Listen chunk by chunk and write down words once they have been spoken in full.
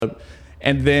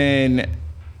And then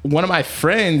one of my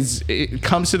friends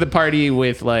comes to the party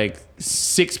with like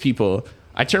 6 people.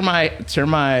 I turn my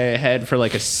head for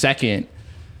like a second.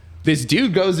 This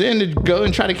dude goes in to go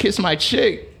and try to kiss my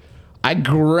chick. I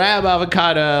grab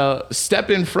Avocado, step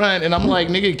in front, and I'm like,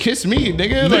 nigga, kiss me,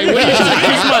 nigga. Like, what you trying to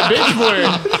kiss my bitch for?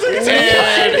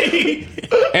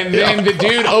 And then the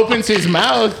dude opens his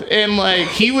mouth, and like,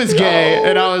 he was gay.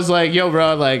 And I was like, yo,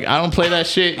 bro, like, I don't play that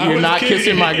shit. You're not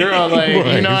kissing my girl. Like,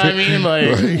 you know what I mean? Like,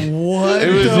 what?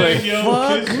 It was like,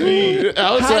 fuck me.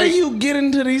 I was How like, do you get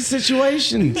into these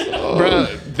situations? bro,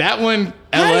 that one,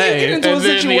 How LA, do you get into and a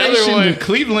then the other situation? one,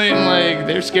 Cleveland, like,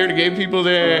 they're scared of gay people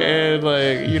there, and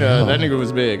like, you know, that nigga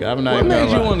was big. I'm not What even made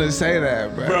gonna you lie. want to say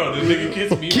that, bro? Bro, the nigga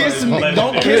kiss me. Kiss me. Legendary.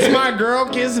 Don't kiss my girl.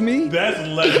 Kiss me. That's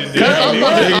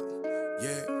legendary.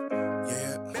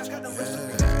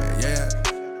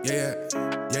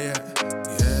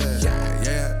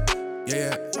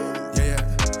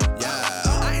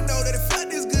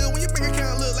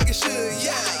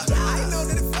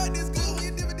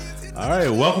 All right,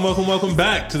 welcome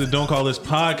back to the Don't Call This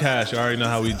podcast. You already know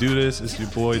how we do this. It's your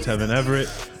boy, Tevin Everett.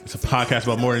 It's a podcast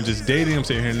about more than just dating. I'm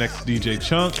sitting here next to DJ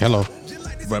Chunk. Hello.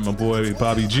 Right, my boy,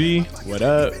 Bobby G. What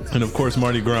up? And, of course,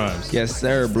 Marty Grimes. Yes,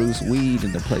 sir. Bruce Weed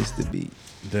and the place to be.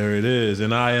 There it is.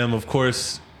 And I am, of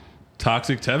course,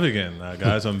 Toxic Tev again.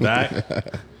 Guys, I'm back.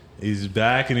 He's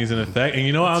back and he's in effect. And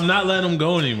you know what? I'm not letting him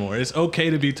go anymore. It's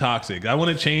okay to be toxic. I want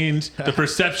to change the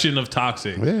perception of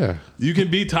toxic. Yeah. You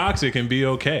can be toxic and be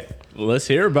okay. Let's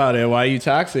hear about it. Why you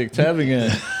toxic? Tev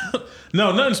again.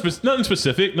 No, nothing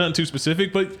specific, nothing too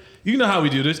specific, but you know how we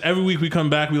do this. Every week we come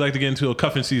back, we like to get into a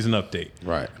cuffing season update.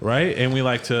 Right? And we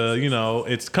like to, you know,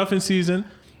 it's cuffing season.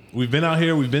 We've been out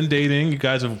here, we've been dating. You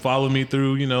guys have followed me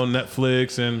through, you know,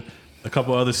 Netflix and a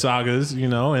couple other sagas, you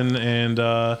know, and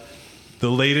the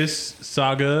latest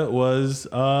saga was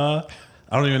I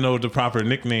don't even know what the proper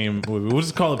nickname. We'll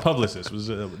just call it Publicist. It was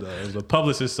a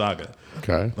Publicist saga.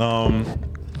 Okay.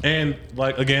 And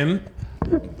like again,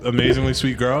 amazingly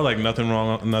sweet girl. Like nothing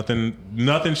wrong.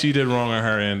 Nothing she did wrong on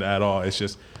her end at all. It's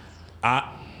just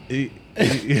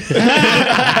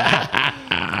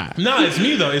No, it's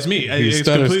me though. It's me. It's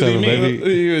completely me.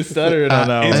 Baby. You was stuttering on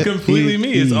that It's one. completely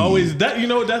me. It's always that. You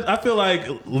know that. I feel like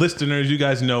listeners, you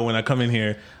guys know when I come in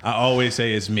here, I always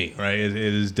say it's me. Right? It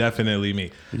is definitely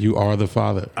me. You are the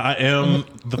father. I am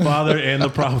the father and the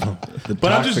problem.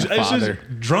 But I'm just. It's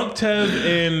just drunk Tev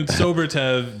and sober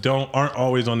Tev aren't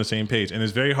always on the same page, and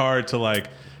it's very hard to like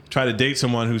try to date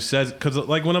someone who says because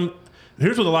like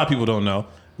here's what a lot of people don't know.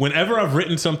 Whenever I've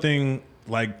written something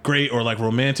like great or like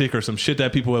romantic or some shit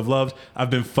that people have loved,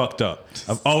 I've been fucked up.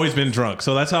 I've always been drunk.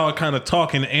 So that's how I kind of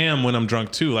talk and am when I'm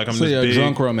drunk too. Like I'm So this you're big, a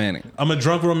drunk romantic. I'm a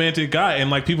drunk romantic guy and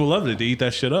like people love it. They eat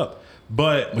that shit up.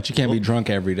 But you can't be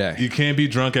drunk every day. You can't be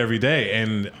drunk every day.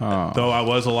 And though I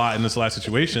was a lot in this last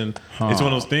situation, it's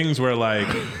one of those things where like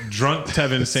drunk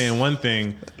Tevin saying one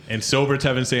thing and sober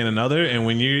Tevin saying another. And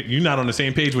when you're not on the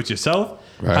same page with yourself,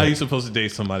 how are you supposed to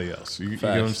date somebody else? You know what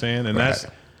I'm saying? And that's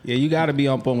Yeah, you got to be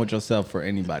on point with yourself for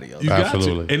anybody else. You got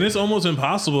Absolutely. to. And it's almost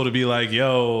impossible to be like,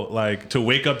 yo, like to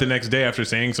wake up the next day after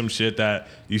saying some shit that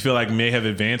you feel like may have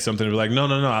advanced something and be like, no.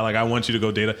 I want you to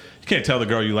go date. You can't tell the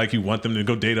girl you like you want them to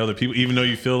go date other people, even though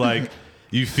you feel like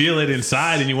you feel it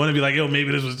inside and you want to be like, yo,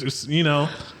 maybe this was just, you know.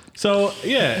 So,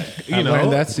 yeah, you know.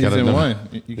 That's season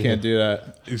 1. You can't do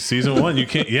that. Season 1, you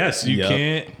can't. Yes, you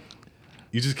can't.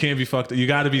 You just can't be fucked up. You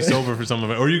got to be sober for some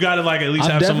of it. Or you got to like at least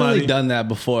have somebody. I've definitely done that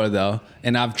before though.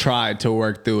 And I've tried to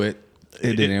work through it.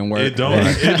 It didn't work. It don't.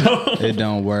 It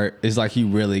don't work. It's like you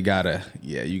really gotta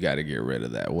get rid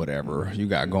of that whatever you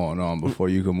got going on before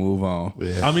you can move on.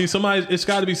 Yeah. I mean, it's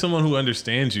got to be someone who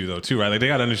understands you though too, right? Like they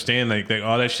got to understand like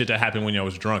all that shit that happened when y'all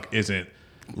was drunk isn't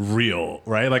real,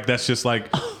 right? Like that's just like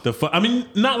I mean,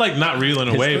 not real in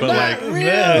a way, but like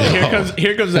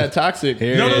Here comes that toxic.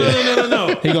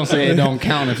 No. He gonna say it don't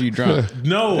count if you drunk.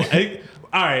 No.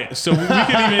 All right. So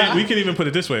we can even put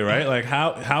it this way, right? Like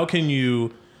how can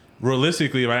you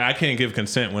realistically, right? I can't give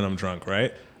consent when I'm drunk,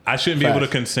 right? I shouldn't be able to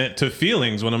consent to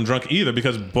feelings when I'm drunk either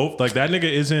because both like that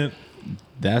nigga isn't.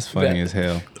 That's funny as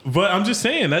hell. But I'm just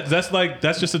saying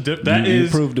that's just a dip. You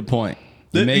proved the point.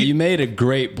 You made a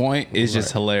great point. It's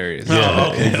just hilarious.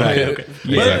 Yeah, okay.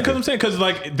 Exactly. But because I'm saying, because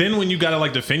like then when you gotta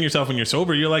like defend yourself when you're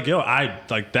sober, you're like, yo, I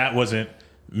like that wasn't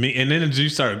me, and then you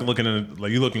start looking at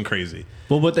like you looking crazy.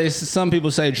 Well, but some people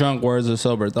say drunk words are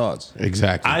sober thoughts.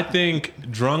 Exactly. I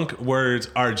think drunk words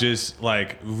are just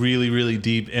like really, really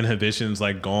deep inhibitions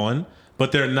like gone,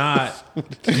 but they're not.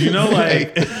 You know,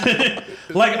 like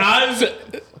like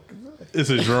It's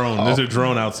a drone. There's a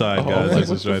drone outside, guys. That's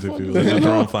distracting people. There's a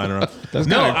drone flying around. That's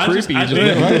kind of creepy. You just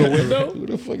look right through the window. Who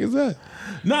the fuck is that?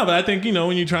 No, but I think,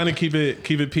 when you're trying to keep it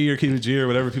P or keep it G or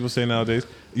whatever people say nowadays,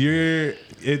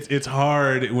 it's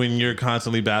hard when you're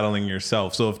constantly battling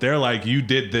yourself. So if they're like, you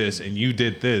did this and you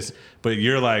did this, but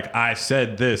you're like, I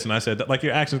said this and I said that, like,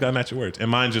 your actions gotta match your words, and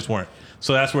mine just weren't.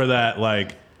 So that's where that,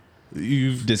 like,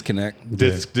 disconnect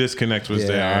was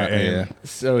there. And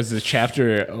so is the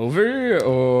chapter over,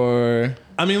 or?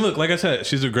 I mean, look, like I said,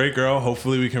 she's a great girl.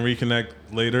 Hopefully we can reconnect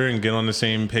later and get on the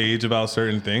same page about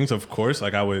certain things. Of course,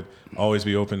 like, I would always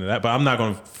be open to that, but I'm not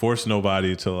going to force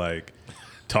nobody to, like,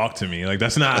 talk to me. Like,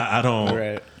 that's not, I don't,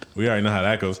 right. We already know how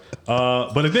that goes.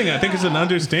 But the thing, I think it's an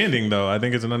understanding, though. I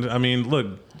think it's I mean, look,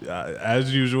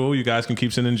 as usual, you guys can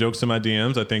keep sending jokes to my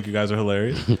DMs. I think you guys are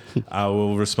hilarious. I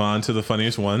will respond to the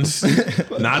funniest ones.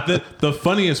 Not the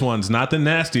funniest ones, not the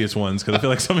nastiest ones, because I feel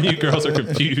like some of you girls are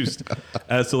confused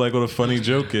as to, like, what a funny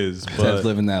joke is. But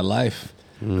living that life.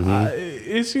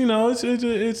 It's,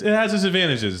 it has its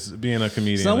advantages being a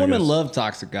comedian. Some women love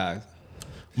toxic guys.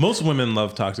 Most women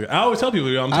love toxic. I always tell people,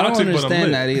 I'm toxic, toxic, but I'm lit. I don't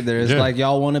understand that either. It's like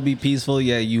y'all want to be peaceful,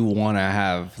 yet you want to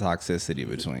have toxicity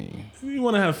between you. You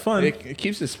want to have fun. It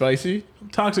keeps it spicy. I'm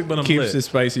toxic, but I'm keeps lit. It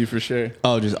spicy for sure.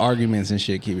 Oh, just arguments and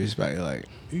shit keep it spicy. Like,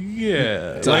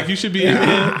 yeah, like you should be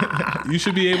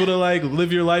able to, like,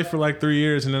 live your life for like 3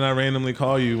 years, and then I randomly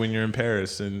call you when you're in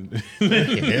Paris, and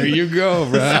there you go,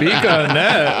 bro. Speak on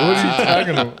that. What are you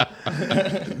talking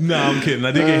about? No, I'm kidding.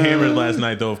 I did get hammered last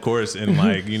night, though, of course, and,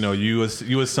 like,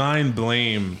 you assign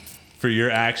blame for your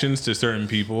actions to certain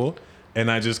people, and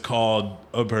I just called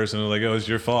a person like, "Oh, it's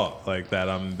your fault, like, that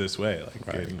I'm this way." Like,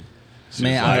 right.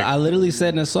 Man, I literally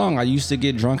said in a song, I used to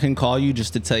get drunk and call you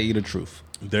just to tell you the truth.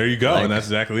 There you go, and that's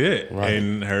exactly it. Right.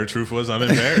 And her truth was, I'm in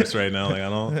Paris right now. Like, I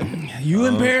don't. You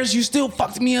in Paris? You still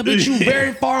fucked me up, but you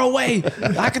very far away.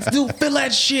 I can still feel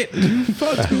that shit. You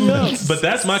fucked me up. But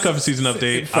that's my cuffing season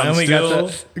update. Finally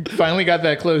got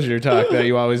that closure talk that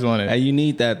you always wanted. Hey, you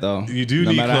need that though. You do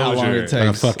need closure. How long it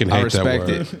takes. I fucking hate respect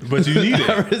that it. But you need it.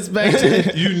 I respect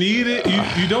it. You need it.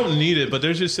 You don't need it, but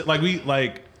there's just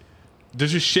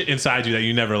there's just shit inside you that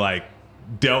you never, like,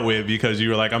 dealt with, because you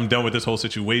were like, I'm done with this whole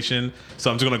situation,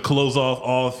 so I'm just gonna close off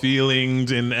all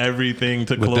feelings and everything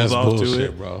to close off bullshit, to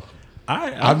it, bro.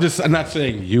 I'm not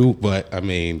saying you, but I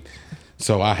mean,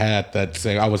 so I had that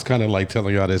saying. I was kind of like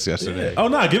telling y'all this yesterday. Yeah. Oh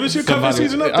no, give us your cuffing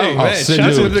season update. Oh man,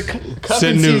 Chunks is the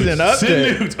cuffing season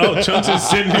update. Oh, Chunks is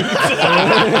send nudes.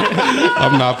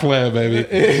 I'm not playing, baby.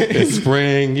 It's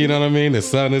spring. You know what I mean? The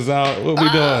sun is out. What we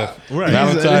doing? Right.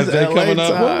 Valentine's Day coming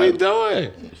up. What we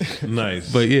doing?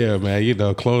 Nice. But yeah,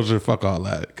 man, closure, fuck all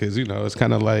that. Because, it's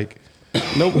kind of like,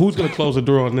 who's going to close the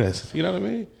door on this? You know what I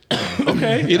mean?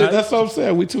 Okay. That's what I'm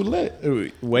saying. We too lit.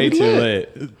 Way too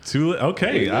lit. Too lit.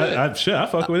 Okay. I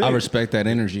fuck with it. I respect that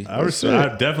energy. I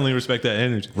definitely respect that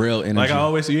energy. Real energy. Like I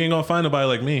always say, you ain't going to find nobody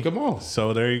like me. Come on.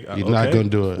 So there you go. You're not going to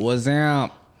do it. What's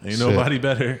up? Ain't nobody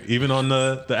better. Even on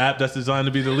the app that's designed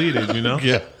to be deleted,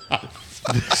 Yeah.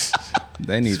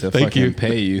 They need to fucking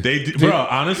pay you. Bro,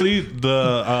 honestly,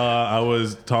 I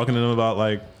was talking to them about,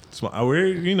 like,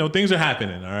 things are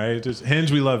happening, all right? Just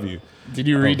Hinge, we love you. Did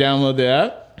you re-download the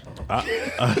app?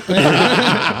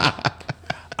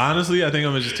 Honestly, I think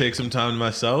I'm going to just take some time to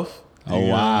myself. Oh, wow.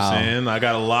 What I'm saying? I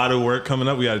got a lot of work coming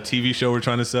up. We got a TV show we're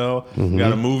trying to sell. Mm-hmm. We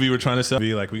got a movie we're trying to sell.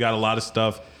 We got a lot of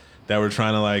stuff that we're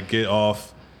trying to, like, get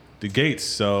off the gates.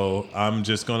 So I'm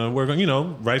just going to work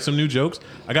on, write some new jokes.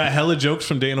 I got hella jokes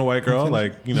from dating a white girl,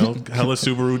 like, hella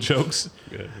Subaru jokes.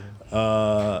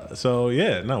 So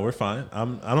yeah, no, we're fine.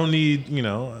 I don't need,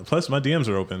 plus my DMs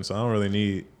are open, so I don't really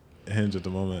need Hinge at the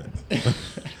moment.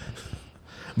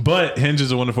 But Hinge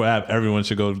is a wonderful app. Everyone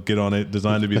should go get on it.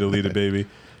 Designed to be deleted, baby.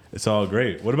 It's all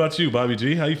great. What about you, Bobby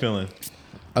G? How you feeling?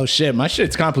 Oh shit, my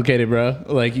shit's complicated, bro.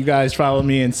 Like, you guys followed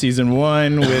me in season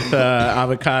 1 with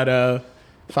Avocado.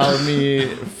 Followed me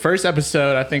first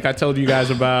episode. I think I told you guys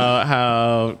about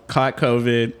how caught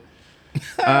COVID.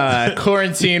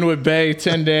 Quarantine with Bay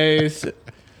 10 days.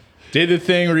 Did the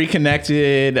thing,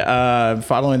 reconnected.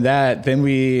 Following that, then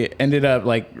we ended up,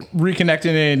 like,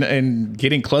 reconnecting and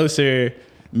getting closer.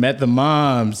 Met the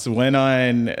moms. Went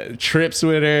on trips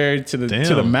with her to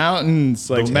the mountains.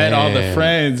 Like, met all the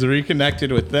friends.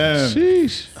 Reconnected with them.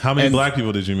 Sheesh. How many black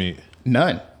people did you meet?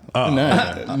 None. Oh,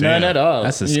 none at all.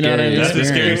 That's a scary. That's a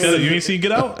scary feeling. You ain't see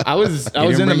Get Out? I was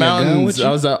in the mountains. I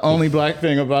was the only black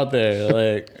thing about there.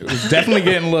 Like, it was definitely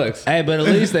getting looks. Hey, but at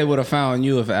least they would have found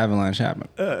you if an avalanche happened.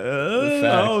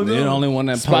 No. You're the only one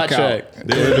that Spot check.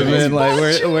 They would have been like,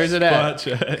 where's it at?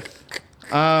 Spot check.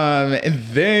 And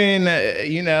then,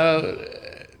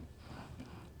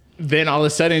 then all of a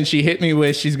sudden she hit me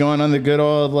with, she's going on the good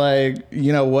old, like,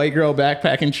 white girl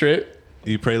backpacking trip.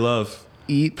 You pray love.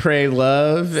 Eat, Pray,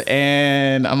 Love,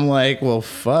 and I'm like, well,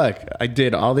 fuck. I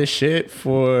did all this shit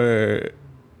to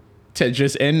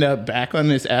just end up back on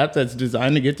this app that's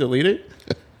designed to get deleted.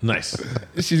 Nice.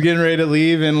 She's getting ready to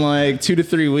leave in like 2 to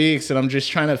 3 weeks, and I'm just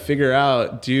trying to figure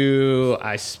out, do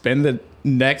I spend the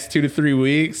next 2 to 3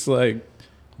 weeks like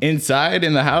inside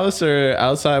in the house or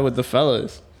outside with the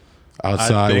fellas?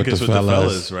 Outside I think with it's the with fellas. the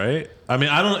fellas, right? I mean,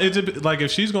 I don't. It's like if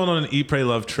she's going on an Eat, Pray,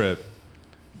 Love trip.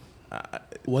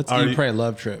 What's Are Eat, you- Pray,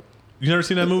 Love trip? You never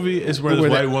seen that movie? It's where this Where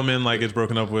white that- woman like gets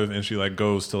broken up with, and she like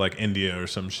goes to like India or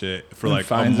some shit for And like a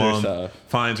finds month. herself.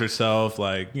 Finds herself,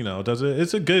 like does it?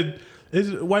 It's a good. It's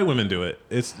white women do it.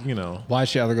 It's Why'd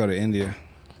she ever go to India?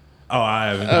 Oh, I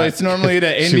haven't. Oh, it's normally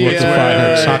to She India, wants to find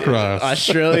her chakra.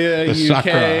 Australia, UK.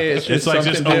 Chakra. It's like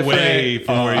just something away different.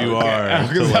 from where you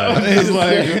are. To, like, It's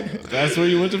like that's where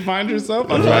you went to find yourself.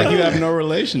 I feel like you have no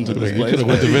relation to this You could place. have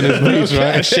went to Venice Beach,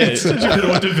 right? Shit. you could have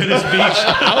went to Venice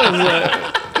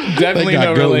Beach. Definitely They got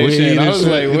no good relation. weed I and was shit,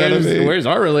 like, you know what I mean? where's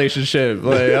our relationship?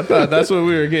 Like, I thought that's what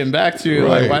we were getting back to.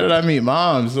 Right. Like, why did I meet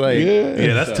moms? Like,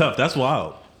 Yeah, that's tough. That's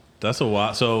wild. That's a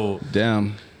wild. So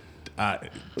Damn.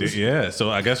 So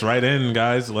I guess right in,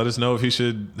 guys. Let us know if you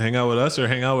should hang out with us or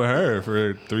hang out with her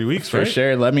for 3 weeks. for right?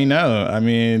 sure. Let me know. I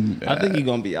mean, I think you're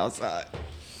gonna be outside.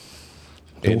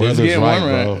 The it is weather's getting right,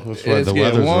 warmer. bro. That's right. It's The getting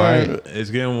weather's warm. right. It's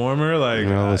getting warmer. Like You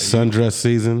know, it's sundress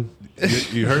season.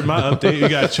 you heard my update. You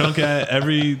got Chunk at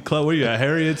every club. Where you at?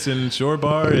 Harriet's and Shore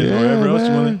Bar and wherever else you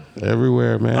want.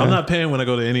 Everywhere, man. I'm not paying when I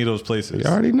go to any of those places.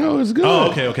 You already know it's good. Oh,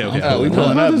 okay. Oh, we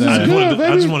pulling up This is I then. just, wanted good, to, I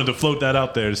baby. just wanted to float that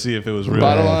out there to see if it was real.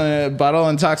 Bottle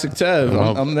on Toxic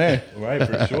Tev. I'm there. Right,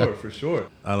 for sure.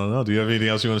 I don't know. Do you have anything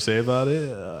else you want to say about it?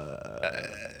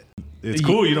 It's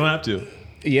cool. You don't have to.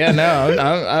 Yeah,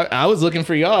 no, I was looking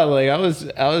for y'all. Like, I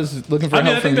was looking for I mean,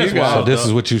 I help think from you that's guys. wild. So this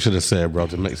is what you should have said, bro,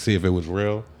 to see if it was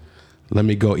real. Let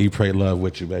me go Eat, Pray, Love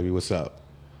with you, baby. What's up?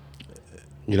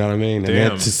 You know what I mean? And Damn.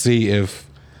 then to see if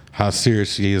how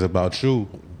serious she is about you.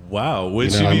 Wow. Would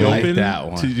You she know, be I like open?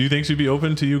 that one. Do you think she'd be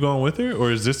open to you going with her,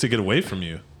 or is this to get away from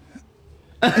you?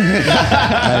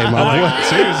 Hey, my boy.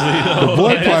 Seriously, though. Boy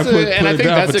And, probably put and I it think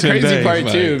down that's for the 10 crazy days, part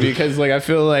like. too, because like I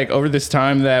feel like over this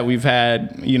time that we've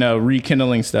had,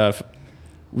 rekindling stuff,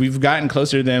 we've gotten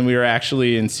closer than we were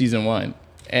actually in season 1,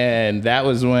 and that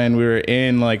was when we were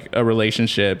in like a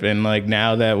relationship, and like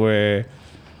now that we're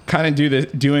kind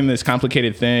of doing this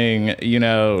complicated thing,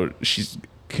 she's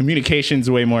communication's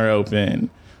way more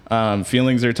open,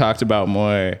 feelings are talked about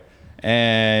more.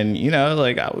 And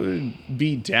like I would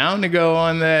be down to go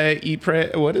on that Eat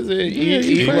Pray. What is it?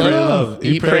 Eat Pray, Love.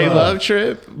 Eat Pray Love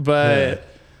trip. But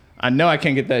I know I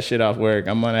can't get that shit off work.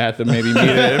 I'm gonna have to maybe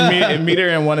meet her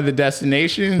in one of the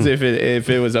destinations if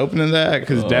it was open to that.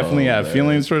 Because definitely I have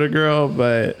feelings for the girl,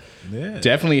 but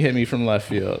definitely hit me from left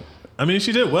field. I mean,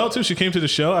 she did well too. She came to the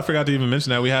show. I forgot to even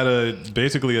mention that we had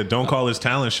basically a Don't Call This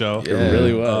Talent show. It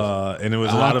really was. And it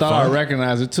was a lot I of thought I fun.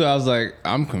 recognized it too. I was like,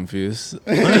 I'm confused.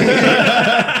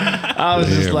 I was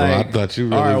Yeah, just bro, like, I thought you all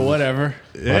really right, was- whatever.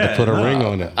 About to put a ring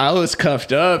on it. I was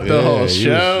cuffed up the Yeah, whole you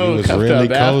show. was Cuffed really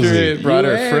up after cozy. it. Brought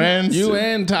her friends. You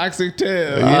and Toxic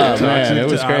Tail. Oh, man,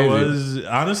 it was I crazy. was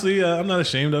honestly, I'm not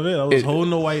ashamed of it. I was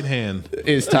holding the white hand.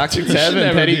 Is Toxic should Tev and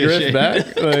never Petty be Griff ashamed.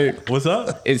 back? Like, What's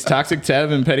up? is Toxic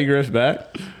Tev and Petty Griff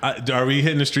back? Are we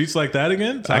hitting the streets like that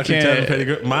again? I Toxic can't- Ted and Petty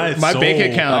Gr- My soul.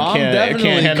 bank account. I'm I definitely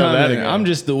can't handle that coming. again. I'm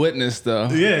just the witness, though.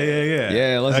 Yeah.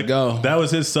 Yeah, let's go. That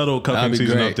was his subtle cuffing That'd be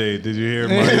season great. update. Did you hear?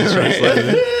 Marty's translated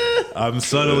it? I'm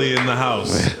subtly in the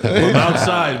house. I'm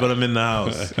outside, but I'm in the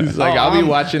house. He's like, I'll be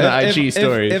watching the IG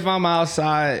stories. If I'm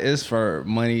outside, it's for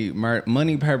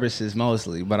money purposes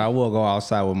mostly. But I will go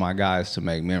outside with my guys to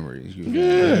make memories. You feel me?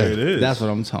 There it is. That's what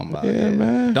I'm talking about. Yeah,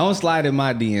 man. Don't slide in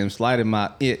my DMs. Slide in my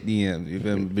DMs. You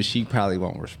feel me? But she probably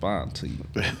won't respond to you.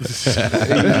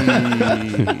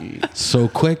 So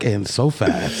quick and so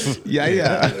fast.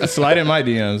 Yeah. Slide in my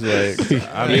DMs. Like,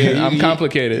 I'm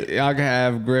complicated. Y'all can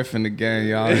have Griff in the game,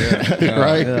 y'all. Yeah.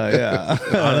 Right? Yeah.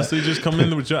 Honestly, just come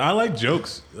in with jokes. I like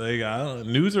jokes, like I don't,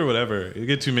 news or whatever. You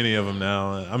get too many of them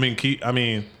now. I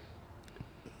mean,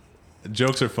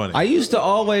 jokes are funny. I used to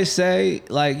always say,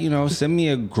 like, send me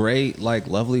a great, like,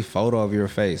 lovely photo of your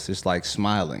face. It's like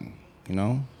smiling,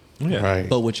 yeah. Right.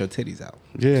 but with your titties out.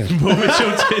 Yeah. But with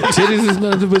your titties, Titties is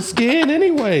nothing but skin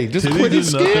anyway. Just titties pretty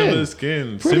is nothing skin. but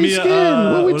skin. Pretty Send me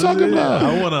skin. What we is talking it? about?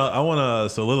 I want a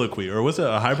soliloquy, or what's it?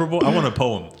 A hyperbole? I want a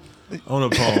poem. I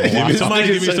want a poem. Somebody nigga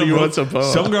give me said some. he wants a poem.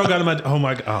 Some girl got in my. Oh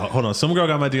my. Hold on. Some girl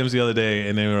got my DMs the other day,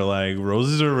 and they were like,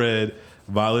 "Roses are red,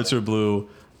 violets are blue.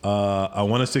 I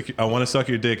want to suck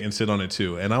your dick and sit on it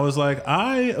too. And I was like,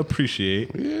 I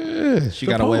appreciate. Yeah, she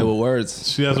got away with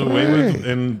words. She has a way with,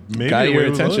 and maybe got away your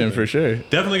with attention words. for sure.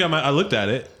 Definitely got my. I looked at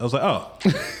it. I was like, oh.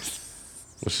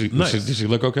 Nice. Did she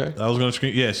look okay? I was gonna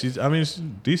scream. Yeah, she's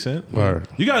decent. Word.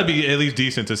 You got to be at least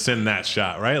decent to send that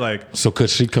shot, right? Like, So could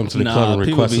she come to the club and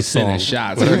people request be a song? sending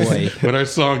shots. Boy. When her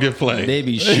song get played. They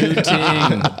be shooting.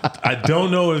 I don't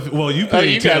know if. Well, you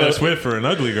played you Taylor gotta- Swift for an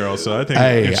ugly girl, so I think.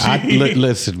 Hey, if she,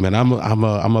 listen, man. I'm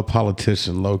a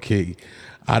politician, low key.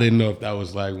 I didn't know if that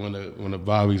was like one of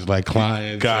Bobby's like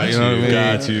clients. got you, know what I mean?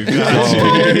 got you.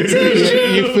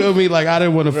 You feel me? Like I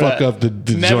didn't want to fuck up the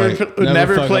Never, joint.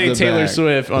 never fuck play up the Taylor bag.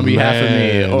 Swift on behalf of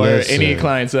Man, me or listen. any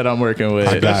clients that I'm working with.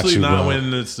 I got Especially you, not bro.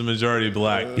 when it's the majority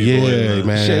black people. Yeah,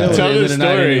 man. Shit, Tell the End of the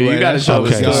night story. anyway. You got to That's tell the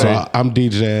Okay, story. so I'm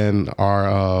DJing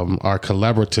our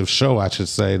collaborative show, I should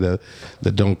say, the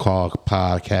Don't Call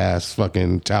podcast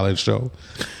fucking talent show.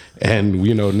 And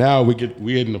now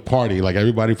we in the party, like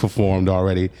everybody performed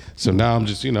already. So now I'm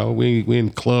just, we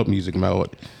in club music mode.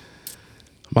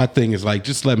 My thing is like,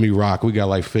 just let me rock. We got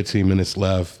like 15 minutes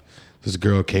left. This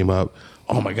girl came up.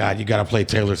 Oh my God, you gotta play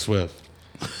Taylor Swift.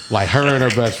 Like her and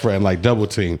her best friend, like double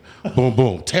team. Boom,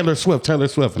 boom. Taylor Swift.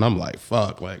 And I'm like,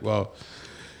 fuck. Like, well,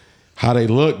 how they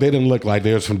look, they didn't look like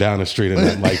they was from down the street or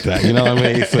nothing like that. You know what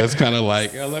I mean? So it's kind of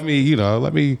like, let me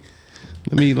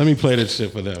play this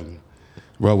shit for them.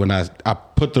 Bro, when I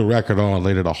put the record on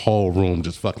later, the whole room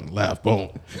just fucking left. Boom.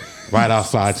 Right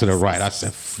outside to the right. I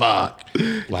said, fuck.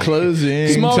 Like, Closing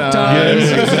Smoke time. time.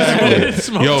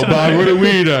 exactly. Yo, Bob, where the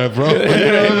weed at, bro? You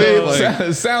know what I mean?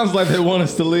 Like, Sounds like they want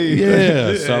us to leave.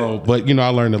 yeah. So, but I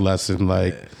learned a lesson.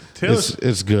 Like, Taylor-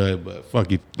 it's good, but fuck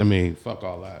you. I mean, fuck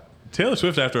all that. Taylor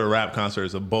Swift after a rap concert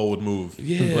is a bold move.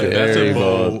 Yeah. Like, that's Very a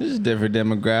bold. It's a different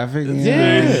demographic.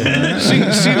 Yeah.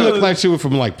 she looked like she was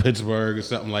from like Pittsburgh or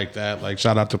something like that. Like,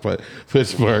 shout out to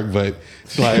Pittsburgh, but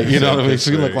like, you know what I mean?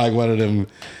 She looked like one of them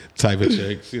type of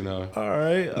chicks, All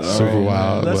right. Super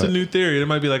wild. That's but- a new theory. There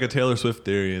might be like a Taylor Swift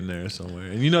theory in there somewhere.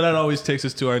 And that always takes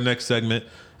us to our next segment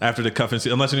after the cuffing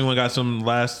season. Unless anyone got some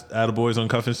last attaboys on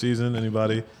cuffing season.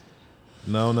 Anybody?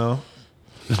 No.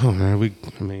 Oh man,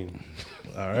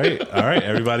 All right.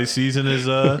 Everybody's season is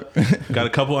got a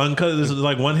couple uncut. This is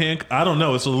like one hand. I don't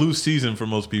know. It's a loose season for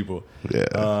most people. Yeah.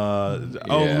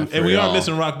 And we are y'all.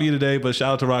 missing Rock B today, but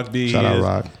shout out to Rock B. Shout He out is,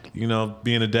 Rock.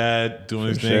 Being a dad, doing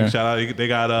his thing. sure. Shout out. They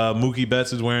got Mookie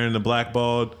Betts is wearing the black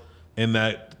ball in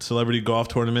that celebrity golf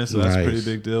tournament, so that's a pretty Nice.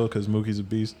 big deal because Mookie's a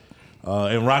beast.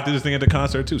 And Rock did his thing at the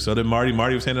concert too. So did Marty.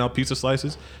 Marty was handing out pizza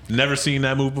slices. Never seen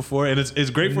that move before, and it's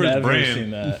great for his Never brand.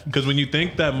 seen that. Because when you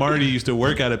think that Marty used to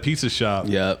work at a pizza shop,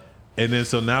 Yep. and then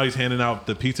so now he's handing out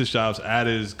the pizza shops at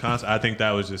his concert. I think that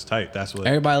was just tight. That's what.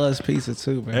 Everybody loves pizza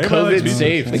too, man. Everybody likes COVID pizza.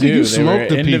 safe Nigga, too. you They were smoked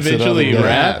the pizza the individually other day.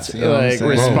 wrapped, You know what I'm like saying?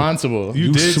 responsible.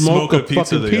 You did smoked smoke a a pizza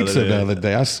fucking the pizza other the day. other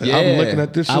day. I said, I'm looking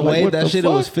at this shit I like, weighed what that the shit.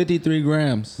 fuck? It was 53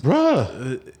 grams.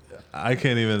 Bruh. I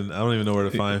can't even. I don't even know where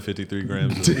to find 53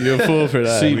 grams. Of You're a fool for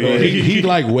that. See, weed. he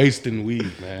like wasting weed,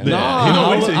 man. Yeah. Nah, He don't I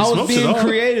waste was, it. He I was smokes it being all.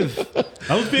 creative.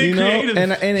 I was being creative.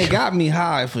 and it got me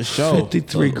high for sure.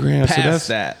 53 grams. So Past that's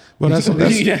that. Well,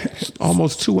 that's Yeah.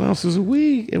 almost 2 ounces of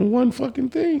weed in one fucking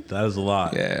thing. That is a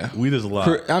lot. Yeah. Weed is a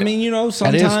lot. I mean, is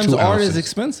sometimes 2 art is ounces.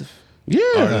 expensive. Yeah.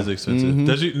 Art is expensive.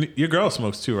 Does your girl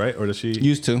smokes too, right? Or does she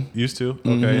Used to. Used to.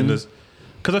 Okay. And does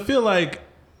because I feel like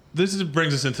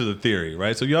brings us into the theory,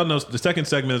 right? So y'all know the second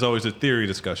segment is always a theory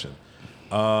discussion,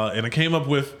 and I came up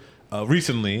with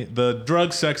recently the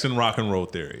drug, sex, and rock and roll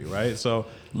theory, right? So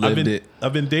Lived it.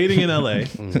 I've been dating in LA,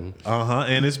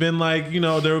 and it's been like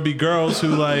there would be girls who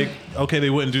like they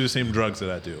wouldn't do the same drugs that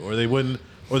I do, or they wouldn't,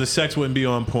 or the sex wouldn't be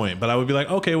on point, but I would be like,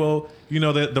 okay, well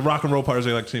the rock and roll partners,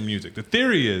 they like the same music. The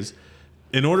theory is,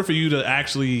 in order for you to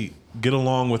actually get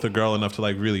along with a girl enough to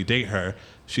like really date her,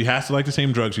 she has to like the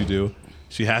same drugs you do.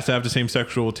 She has to have the same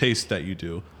sexual taste that you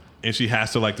do, and she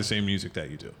has to like the same music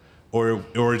that you do,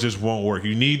 or it just won't work.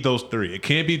 You need those three. It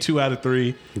can't be 2 out of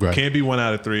 3. Right. It can't be 1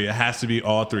 out of 3. It has to be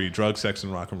all 3: drug, sex,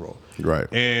 and rock and roll. Right.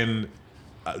 And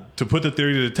to put the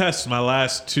theory to the test, my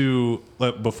last 2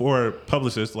 before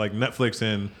publicists like Netflix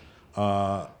and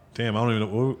damn, I don't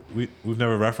even know. We've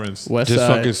never referenced. West Just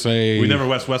Side. fucking say. We never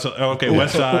West. Okay,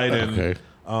 West Side and Okay.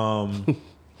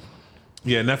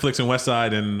 yeah, Netflix and West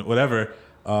Side and whatever.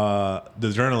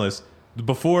 The journalists,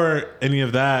 before any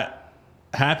of that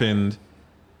happened,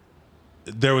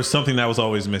 there was something that was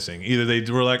always missing. Either they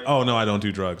were like, oh no, I don't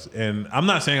do drugs. And I'm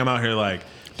not saying I'm out here like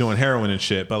doing heroin and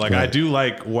shit, but like I Right. do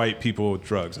like white people with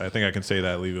drugs. I think I can say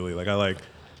that legally. Like I like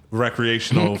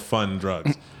recreational fun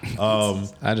drugs.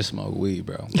 I just smoke weed,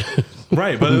 bro.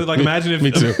 Right, but like imagine if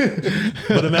Me too.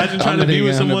 But imagine trying to be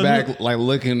with in the someone. back, like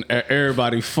looking at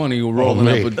everybody funny, rolling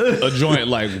up a joint.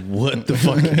 Like, what the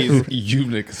fuck is you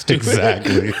niggas stupid?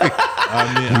 Exactly.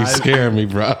 You scared me,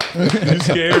 bro. You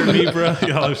scared me, bro.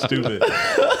 Y'all are stupid.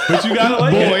 But you gotta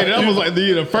like Boy, it. that was like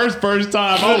the first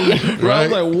time. I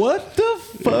was like, what the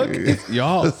fuck,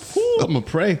 y'all? I'm gonna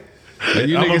pray. Like,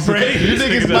 you I'ma niggas, pray. you This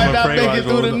niggas nigga might said, not "I'ma make pray it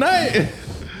through while the it's night.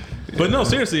 But no,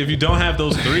 seriously, if you don't have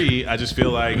those three, I just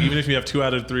feel like even if you have 2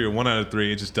 out of 3 or 1 out of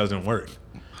 3, it just doesn't work.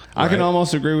 I can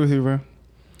almost agree with you, bro.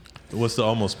 What's the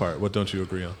almost part? What don't you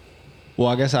agree on? Well,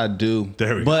 I guess I do.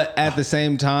 There we but at the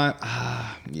same time,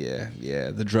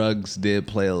 yeah, the drugs did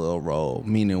play a little role,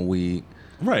 meaning weed.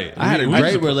 Right. I had a We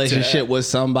great just- relationship with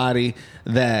somebody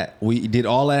that we did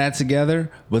all of that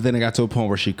together, but then it got to a point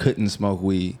where she couldn't smoke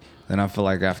weed. And I feel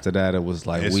like after that, it was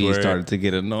like It's weed where- started to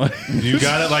get annoying. You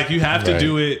got it. Like you have to Right.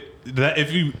 do it. That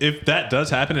if that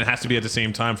does happen, it has to be at the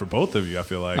same time for both of you. I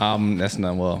feel like, That's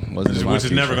not wasn't in my which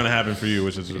is never future. going to happen for you.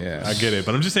 Which is Yeah. I get it,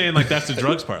 but I'm just saying like that's the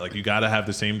drugs part. Like you got to have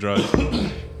the same drugs,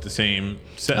 the same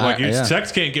like your yeah.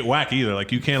 sex can't get whack either.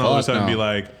 Like you can't all of a Fuck sudden no. be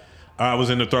like, I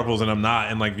was into thruples and I'm not,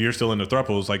 and like you're still into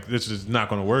thruples. Like this is not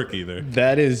going to work either.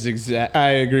 That is exact. I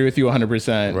agree with you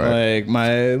 100%. Right. Like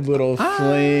my little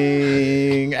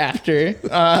fling after,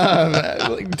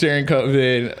 like during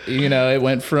COVID, it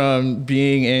went from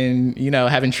being in,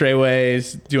 having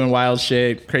trayways, doing wild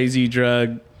shit, crazy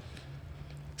drug,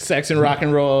 sex and rock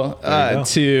and roll, go.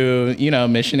 to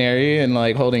missionary and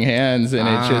like holding hands, and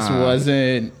it just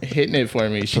wasn't hitting it for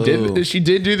me. She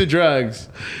did do the drugs,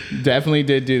 definitely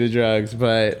did do the drugs,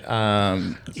 but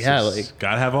like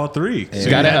Gotta have all three. So you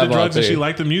Gotta had have the all drugs and she three.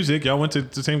 liked the music. Y'all went to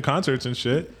the same concerts and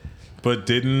shit, but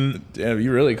didn't. damn,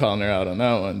 you really calling her out on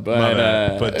that one, My but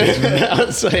bad. But didn't. I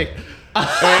was like, Is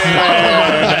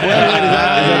that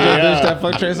your bitch that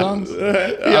fuck Trey Songz?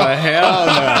 oh hell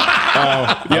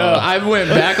no! Yo, I went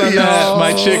back on that.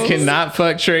 My chick cannot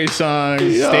fuck Trey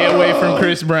Songz. Stay away from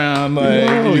Chris Brown. Like, you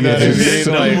know what I mean?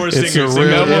 No Like, more it's a singers. real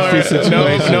no iffy more,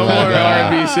 situation no right more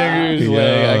now. R&B singers.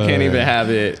 Like, I can't even have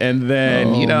it. And then,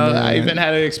 I even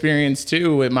had an experience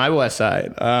too with my West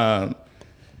Side.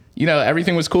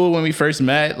 Everything was cool when we first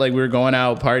met. Like, we were going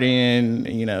out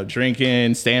partying,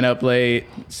 drinking, staying up late.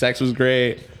 Sex was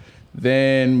great.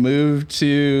 Then moved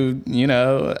to,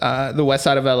 the West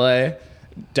Side of LA.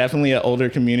 Definitely an older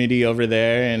community over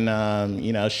there.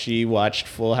 And, she watched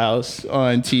Full House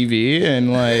on TV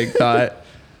and like thought,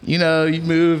 you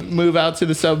move out to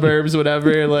the suburbs,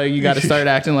 whatever. Like, you got to start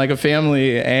acting like a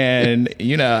family. And,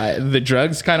 the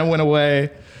drugs kind of went away.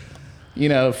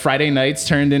 Friday nights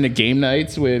turned into game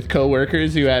nights with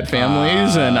coworkers who had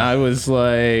families, and I was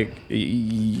like,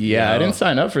 I didn't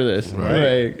sign up for this.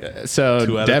 Right. Like, so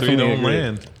 2 out of 3 definitely don't agree.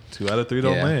 land. 2 out of 3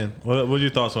 don't Yeah. land. What are your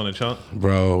thoughts on it, Chunk?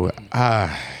 Bro,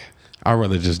 I'd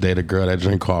rather just date a girl that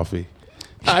drink coffee.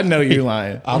 I know you're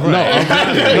lying.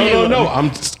 No. I'm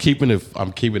just keeping it.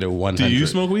 I'm keeping it 100. Do you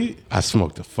smoke weed? I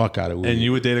smoke the fuck out of weed. And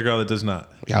you would date a girl that does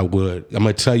not? I would. I'm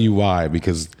gonna tell you why.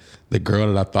 Because the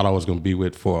girl that I thought I was gonna be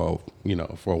with for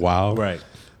a while, Right.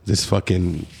 This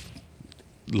fucking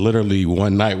literally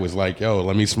one night was like, yo,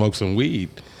 let me smoke some weed,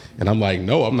 and I'm like,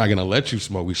 no, I'm not gonna let you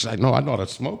smoke weed. She's like, no, I know how to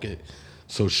smoke it.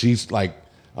 So she's like,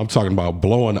 I'm talking about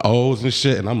blowing O's and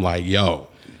shit, and I'm like, yo.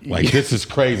 Like, this is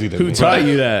crazy to me. Who taught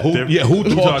you that? Who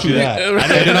taught you that? And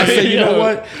then I said, you know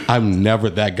what? I'm never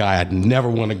that guy. I'd never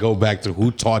want to go back to who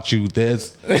taught you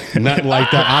this. Nothing like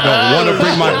that. I don't want to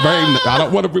bring my brain. I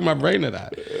don't want to bring my brain to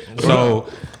that. So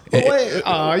Wait,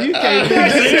 you can't do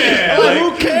that. Like,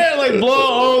 who cares? Like,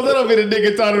 blow O's. That don't mean a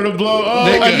nigga taught her to blow O's.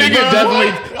 A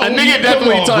nigga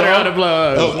definitely taught her how to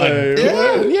blow up.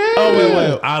 Yeah. Oh,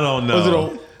 wait. I don't know. Was it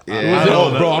a... I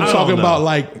don't know. bro, I'm I don't talking know. about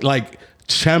like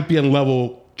champion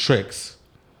level tricks.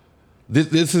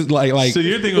 This is like So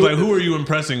your thing was like, who are you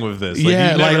impressing with this? yeah,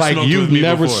 you've never like smoked you've with me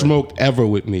never before. smoked ever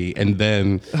with me, and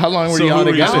then How long were So y'all who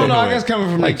were you I together? don't know. I Anyway. guess coming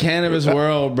from the cannabis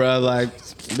world, bro, like,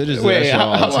 bitches do Wait, that shit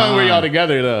all how the long were time. y'all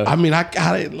together though? I mean, I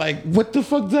got it. Like, what the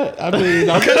fuck that? I mean, If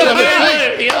you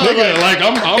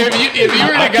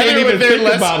were I can't together even with her, think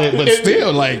let's- about it, but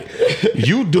still, like,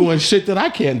 you doing shit that I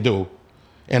can't do,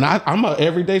 and I'm an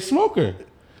everyday smoker.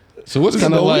 So it's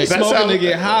kind of But we like smoking to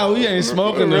get high. We ain't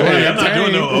smoking to Hey, I'm not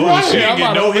doing no O's. She ain't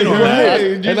getting no in on that.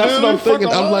 and that's what I'm thinking.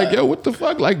 I'm like, yo, what the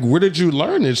fuck? Like, where did you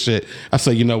learn this shit? I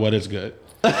say, you know what? It's good.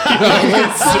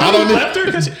 I don't left her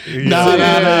because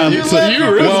Nah. You So- left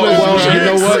her. well, you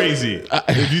know what? crazy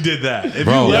if you did that. If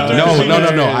Bro, you left her, 'cause she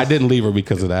was- no. I didn't leave her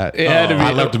because of that. It had to be-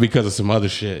 I left her because of some other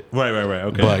shit. Right.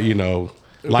 Okay. But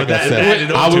like But I that said, added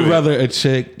on I would to it. rather a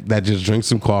chick that just drinks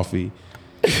some coffee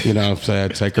You know what I'm saying?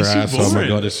 Take her ass home and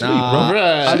go to sleep, Nah, bro.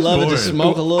 I love it to boring.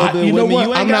 smoke a little bit You with know me. what? You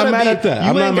ain't I'm not gotta mad be- at that. you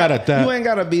I'm not ain't mad got- at that. You ain't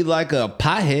gotta be like a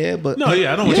pothead, but No,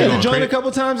 yeah, I don't want yeah, you going join crazy. a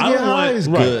couple times to I get don't high want- is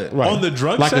Right, good. right. On the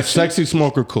drug like a section? sexy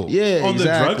smoker, cool. Yeah, On the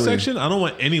exactly. drug section, I don't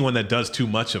want anyone that does too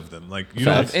much of them. Like you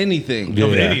Of know, anything. Yeah.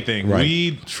 of anything, right.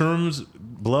 weed, shrooms,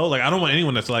 blow. Like I don't want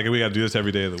anyone that's like we got to do this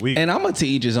every day of the week. And I'm a to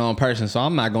each his own person, so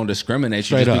I'm not gonna discriminate you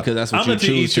Straight just up. because that's what I'm you gonna to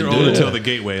choose each to your do. own until the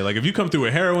gateway. Like if you come through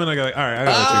with heroin, I got like, all right, I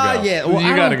gotta let you go. Yeah, well, You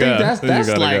I gotta don't think go. that's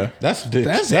You gotta like go.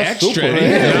 that's extra. super.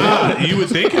 Yeah. Nah, you would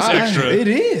think it's extra. It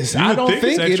is. You I would don't think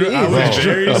it's it extra. is. I was Bro,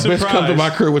 very a bitch surprised. come to my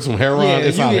crib with some heroin. Yeah,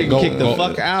 it's you out. getting Go, kicked the go,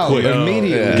 fuck out quick.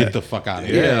 immediately. Get the fuck out of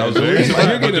here. Yeah, I was very You're surprised.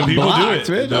 But the getting people do blocked, it.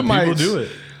 man. The That might- people do it.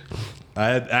 I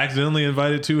had accidentally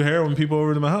invited 2 heroin people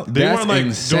over to my house. They That's weren't like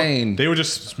insane. They were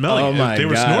just smelling Oh it. my They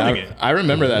were god! snorting it. I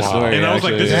remember that story. And I was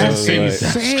like, actually. this is It was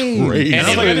insane. Crazy. And I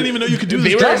was like, I didn't even know you could do this.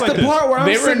 They were- drugs That's like the this. part where I'm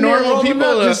They were sitting there normal rolling people,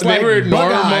 up just they like were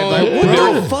bug-eyed, normal. like, what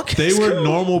Bro, the fuck they is were going-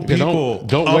 normal Yeah, people.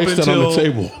 don't up waste it on the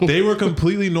table. They were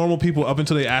completely normal people up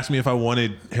until they asked me if I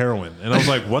wanted heroin, and I was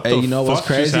like, "What the Hey, you know fuck what's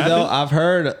crazy just though? happened? I've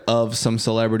heard of some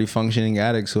celebrity functioning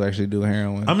addicts who actually do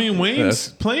heroin. I mean, Wayne's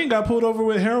plane got pulled over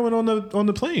with heroin on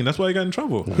the plane. That's why he got in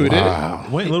trouble. Who did? Wow.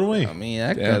 Wayne, Little Wayne. I mean,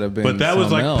 that could have been. But that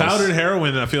was like something else. powdered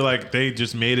heroin, and I feel like they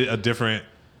just made it a different.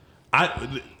 A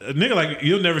nigga like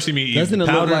you'll never see me eat Doesn't it look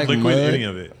powdered like liquid, mud? any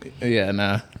of it. Yeah,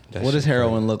 nah. What does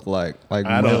heroin look like? Like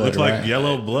I don't- It mud, looks like right?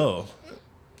 yellow blow.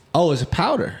 Oh, it's a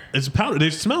powder. It's powder. They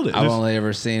smelled it. I've It's- only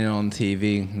ever seen it on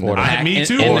TV. Or the- me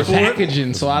too. In the Before-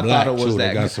 packaging, so I black thought it was too. They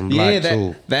that. got some yeah, black that,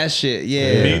 too. that shit.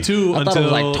 Yeah, Me too. I thought Until it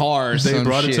was like tar. Or they some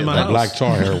brought it to shit. my Like, house. Black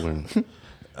tar heroin.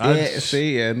 Yeah,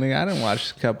 see, yeah, nigga, I didn't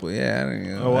watch a couple. Yeah, I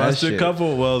didn't. I watched a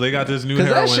couple. Well, they got this new Cause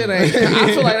heroin. that shit ain't. I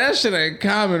feel like that shit ain't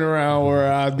common around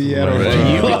where I be at.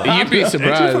 Right. You'd be Ain't you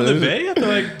surprised. from the Bay? I feel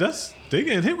like they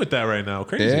getting hit with that right now.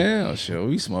 Crazy. Yeah, sure.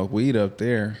 We smoke weed up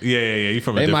there. Yeah. You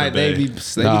from a They different might. Bay. They be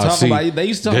Nah, talking see, about. They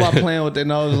used to talk about playing with their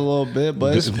nose a little bit,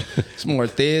 but it's more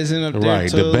thizzing up there Right.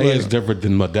 too. The Bay like- is different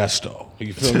than Modesto.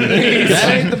 You feel me? That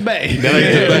ain't the Bay. That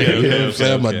ain't the Bay. okay, You know what I'm okay,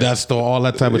 saying? okay. Modesto, all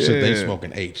that type of shit. They Yeah.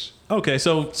 smoking H. Okay,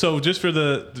 so just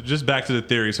back to the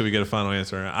theory, so we get a final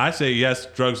answer. I say yes,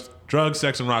 drugs,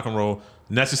 sex, and rock and roll,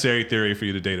 necessary theory for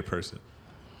you to date a person.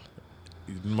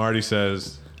 Marty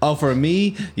says, Oh, for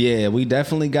me, yeah, we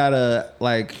definitely gotta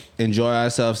like enjoy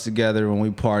ourselves together when we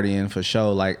partying for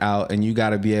sure, like out, and you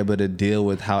gotta be able to deal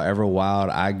with however wild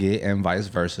I get and vice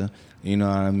versa. You know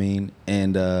what I mean?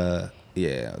 And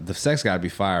yeah, the sex gotta be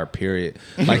fire. Period.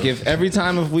 Like if we Facts.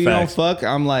 don't fuck,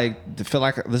 I'm like feel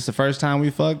like this is the first time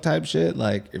we fuck type shit.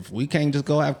 Like if we can't just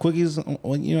go have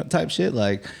quickies, type shit.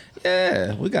 Like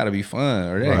yeah, we gotta be fun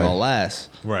or they ain't Right. gonna last.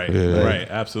 right, Yeah. right,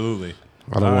 absolutely.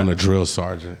 I don't want a drill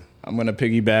sergeant. I'm gonna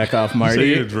piggyback off So Marty.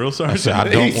 you're a drill I said,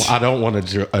 sergeant? I don't want a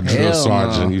drill Hell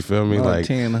sergeant. no. You feel me? No, Like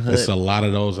Tin Hood. it's a lot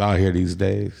of those out here these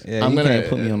days. Yeah, I'm you gonna- can't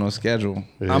put me on no schedule.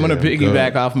 I'm gonna Yeah,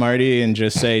 piggyback good. off Marty and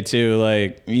just say too,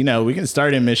 like, we can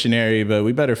start in missionary, but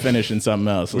we better finish in something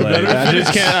else. Like, I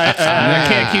just can't, I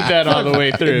can't keep that all the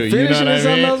way through. You know Finishing what I in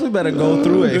something mean? else, we better go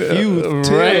through a few.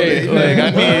 Right? Like,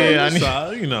 I need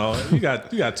So, you got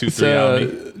 2-3 out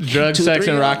me. drug, sex,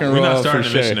 and rock and We're roll. not starting for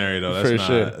a sure. missionary though. For That's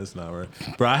sure. that's not right.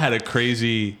 Bro, I had a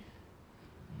crazy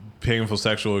painful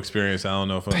sexual experience. I don't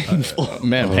know if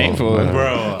Man, painful. man.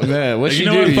 bro. Man, what You she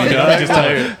know do? what? to Fuck you? it. I'll just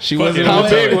tell you. She Fuck wasn't it, I'll How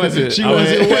tell big you. was it? She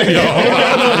wasn't away.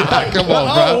 Come on,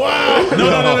 bro.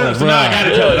 No. So now I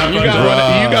gotta tell it. I'm You fucked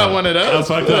up. got one of I'm those.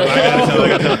 fucked up. I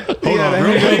gotta tell. Hold on,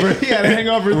 real quick. He had a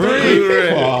hangover Real 3. quick.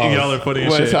 Y'all are funny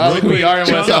as West shit. Hollywood. We are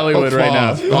in West Hollywood right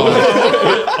now.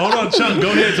 Hold on, Chunk.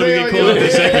 Go ahead so we can close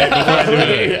this segment before I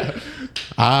do that.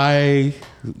 I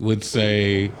would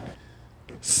say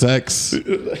sex,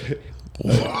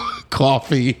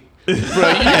 coffee.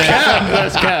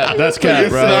 That's cat. That's cat,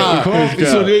 bro. Nah, That's cat.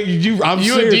 so I'm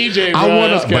You a serious. DJ, bro. I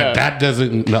want That's to, but cap. that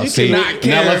doesn't. No, see, cannot now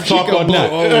care let's if she talk go on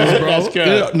blow that. O's, bro. That's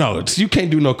cap. No, you can't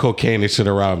do no cocaine and shit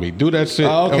around me. Do that shit.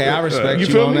 Oh, okay, I respect you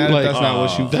feel on me? that. Like, That's not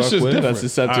what you that's fuck just with. different. That's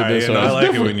accepted All right, this yeah, no, I one.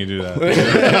 like it when you do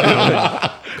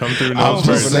that. Come through. I'm No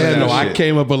just saying, that though, I shit.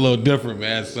 came up a little different,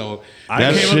 man. So I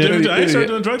that came up shit. doing. I ain't started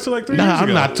doing drugs till like 3 years Nah, ago.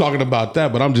 I'm not talking about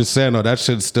that, but I'm just saying, though, that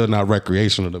shit's still not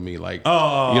recreational to me. Like,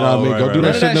 Oh, you know what I mean? right, Go right, do right. that None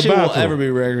of shit in that the shit will bathroom. ever be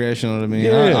recreational to me.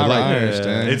 Yeah, I like-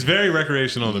 understand. It's very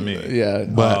recreational to me. Yeah.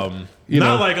 But you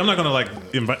not know, like I'm not gonna like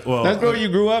invite. Well, That's where you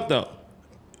grew up, though.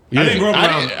 I didn't grow up I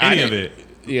around didn't- I any of didn't- it.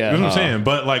 Yeah. You know what I'm saying?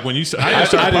 But like when you, I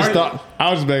just thought I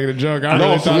was just making a joke. I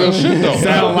really thought real shit though.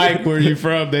 sound like where you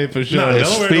from, they for sure. Nah, It's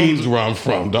Delaware Fiends goes- where I'm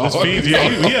from, dog. Fiends, yeah,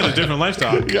 he had a different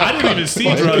lifestyle. I didn't even see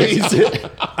drugs.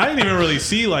 I didn't even really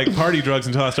see like party drugs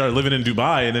until I started living in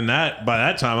Dubai, and then by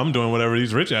that time, I'm doing whatever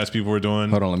these rich ass people were doing.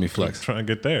 Hold on, let me flex. Trying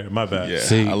to get there. My bad. Yeah.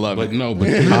 See, I love but it. No, but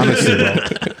honestly, bro,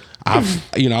 I've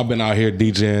been out here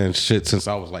DJing shit since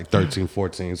I was like 13,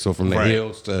 14. So from the Right.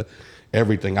 hills to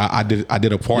everything, I did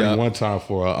a party Yeah. one time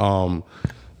for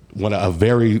a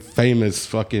very famous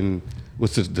fucking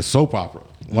the soap opera,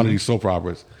 one of these soap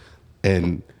operas,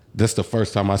 and that's the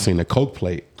first time I seen a Coke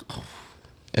plate.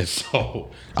 And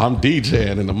so I'm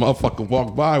DJing, and the motherfucker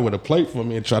walked by with a plate for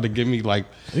me and tried to give me like.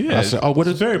 Yeah, I said, "Oh, what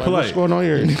is very like, polite. What's going on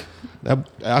here?"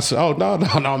 I said, "Oh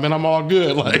no, man, I'm all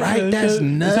good." Like, Right, that's Is that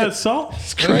nuts. salt?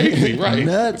 it's crazy, right?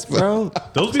 Nuts, bro.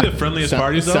 Those be the friendliest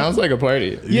parties though. Sounds like a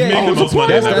party. You make the most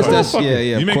money in that That's party.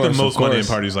 yeah. You make of course, the most of money in course.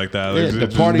 parties like that. Yeah, Like, the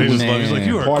they party just was- love you. It's like,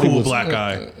 you are a party cool was- black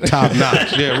guy. Top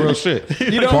notch, yeah, real shit.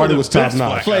 You know, Party the was top best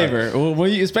notch. black guy. Flavor. Well,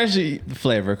 when you, especially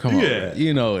flavor. Come on. Yeah.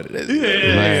 You know what it is.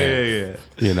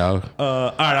 Yeah. You know,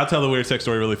 All right, I'll tell the weird sex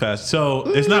story really fast. So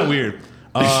it's not weird.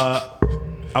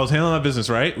 I was handling my business,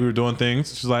 right? We were doing things.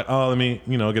 She's like, "Oh, let me,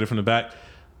 get it from the back."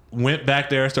 Went back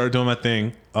there, started doing my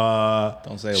thing.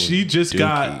 Don't say it was She just dookie.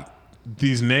 got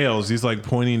these nails, these like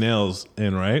pointy nails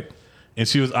in, right? And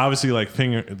she was obviously like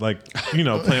playing with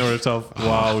herself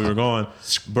while we were going.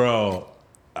 Bro,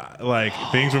 like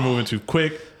things were moving too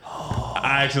quick.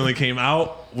 I accidentally came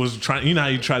out, was trying, you know how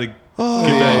you try to get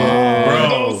that,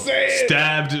 bro,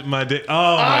 stabbed my dick.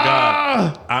 Oh my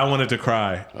God. I wanted to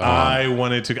cry.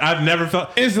 I've never felt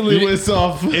Instantly went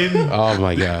soft. in oh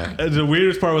my god, the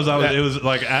weirdest part was it was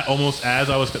like almost as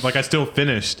I was like I still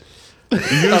finished. You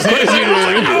know what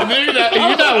I'm saying?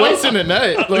 You're not wasting a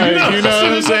nut. Like, you know what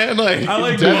I'm saying? Like, I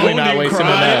like definitely moaned not and wasting a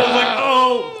cried. I was nut. like,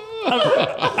 oh,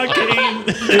 I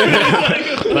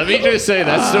came. Let me just say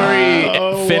that story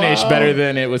finished better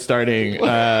than it was starting. 2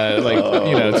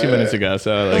 minutes ago.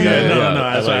 So like, Yeah, no.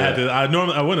 I So like I had it. to. I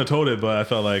wouldn't have told it, but I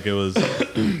felt like it was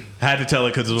had to tell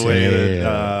it because of the way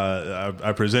that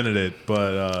I presented it.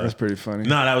 But That's pretty funny.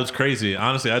 no, that was crazy.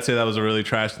 Honestly, I'd say that was a really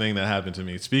trash thing that happened to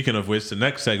me. Speaking of which, the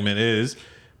next segment is,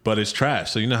 but it's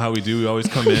trash. So you know how we do. We always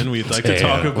come in. We like to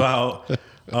talk about.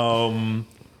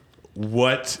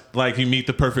 What, like, you meet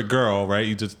the perfect girl, right?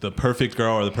 You just the perfect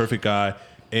girl or the perfect guy,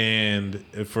 and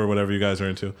for whatever you guys are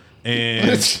into.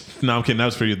 And no, I'm kidding. That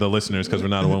was for you, the listeners, because we're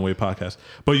not a one-way podcast.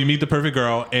 But you meet the perfect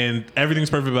girl, and everything's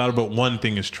perfect about her, but one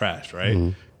thing is trash, right? Mm-hmm.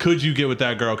 Could you get with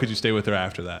that girl? Could you stay with her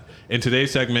after that? And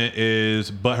today's segment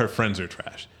is, but her friends are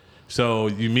trash. So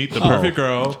you meet the perfect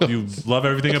girl, you love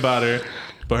everything about her,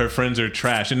 but her friends are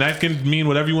trash. And that can mean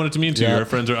whatever you want it to mean to you. Yep. Her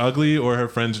friends are ugly, or her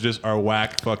friends just are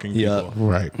whack fucking Yep. people.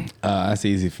 right? That's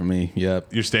easy for me.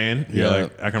 Yep. You're staying? You're Yeah.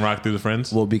 like, I can rock through the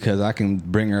friends? Well, because I can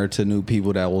bring her to new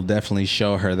people that will definitely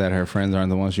show her that her friends aren't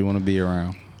the ones you want to be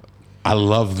around. I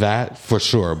love that for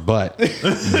sure, but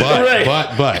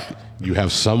you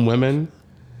have some women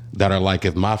that are like,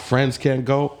 if my friends can't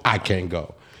go, I can't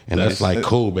go, and that's like,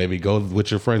 cool, baby, go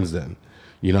with your friends then.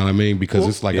 You know what I mean? Because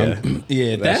it's like,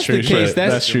 Yeah, that's true the case. shit.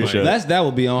 That's That's true shit. That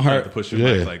would be on You have her. to push your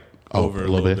Yeah. mic like Oh, over a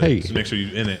little bit. Hey. So make sure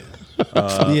you're in it.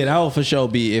 Yeah, that would for sure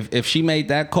be if she made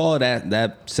that call,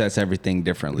 that sets everything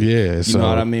differently. Yeah, you so- know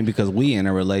what I mean? Because we in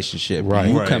a relationship. Right.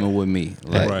 You Right. coming with me,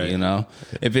 like Right. you know.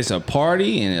 If it's a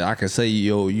party and I can say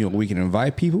we can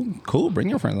invite people, cool, bring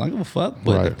your friends. I don't give a fuck.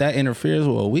 But Right. if that interferes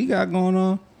with what we got going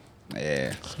on,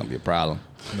 yeah, it's gonna be a problem.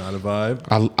 Not a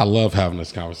vibe. I love having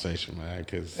this conversation, man,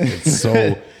 because it's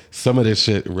so some of this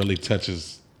shit really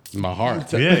touches my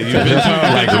heart. Yeah, you've been through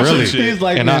Like, really. shit. He's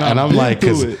like, and man, I'm been like,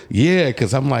 through it.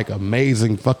 because I'm like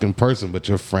amazing fucking person, but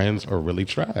your friends are really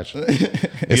trash.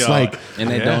 It's Yo, like, And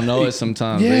they Yeah. don't know it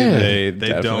sometimes. Yeah. either. They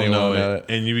definitely don't know won't know it.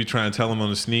 And you be trying to tell them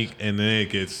on the sneak, and then it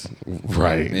gets.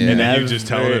 right. Yeah. And then you just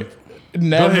tell them.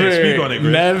 Never, ahead, speak on it,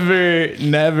 Grit.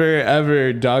 never,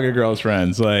 ever dog a girl's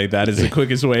friends. Like, that is the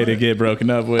quickest way to get broken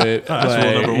up with. That's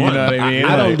like, rule number You one. know what I mean?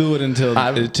 I don't Like, do it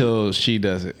until she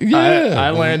does it. I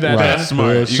learned that. Right. That's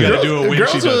smart. You got to do it when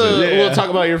Girls she does will, it. will talk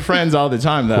about your friends all the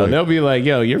time, though. They'll be like,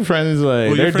 "Yo, your friends, like, Well,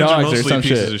 your they're friends are dogs or mostly some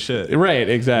pieces shit. of shit. Right?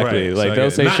 Exactly. Right, Like, so I they'll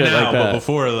get it. say Not shit now, like that. But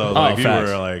before, though, like, you facts.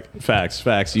 were like.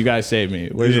 Facts. You guys saved me.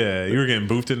 Where's Yeah, you were getting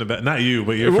boofed in the back. Not you,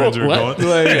 but your friends were what? going.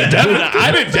 Like,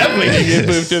 I did definitely get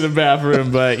moved to the bath.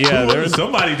 room, but yeah, there was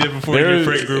somebody did before in your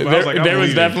friend group. I was like, there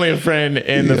was definitely a friend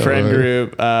in the friend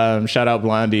group. Shout out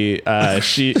Blondie.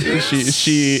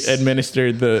 She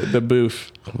administered the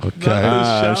booth.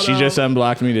 Okay. She just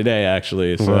unblocked me today,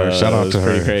 actually. So Right, shout out it was to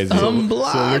pretty her. crazy.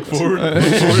 Unblocked. So look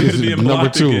forward to being Number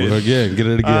blocked 2 again. get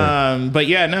it again. But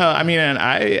yeah, no, I mean, and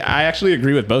I actually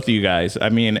agree with both of you guys. I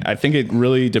mean, I think it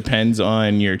really depends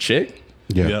on your chick.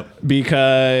 Yeah. Yep.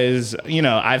 Because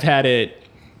I've had it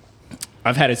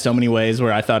so many ways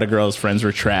where I thought a girl's friends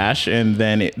were trash, and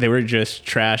then they were just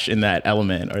trash in that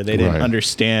element, or they didn't Right.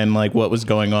 understand like what was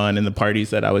going on in the parties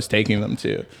that I was taking them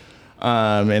to.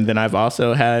 And then I've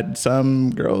also had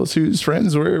some girls whose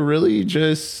friends were really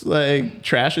just like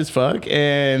trash as fuck,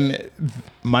 and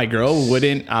my girl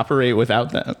wouldn't operate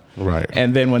without them. Right.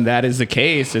 And then when that is the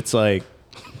case, it's like,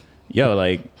 yo,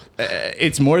 like,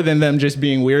 it's more than them just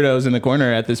being weirdos in the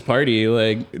corner at this party.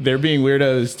 Like, they're being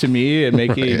weirdos to me and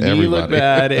making me look everybody.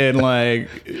 bad and like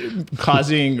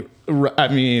causing,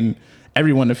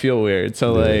 everyone to feel weird.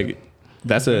 So like,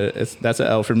 that's a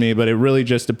L for me. But it really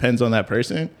just depends on that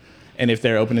person and if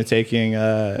they're open to taking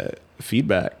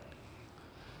feedback.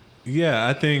 Yeah,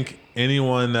 I think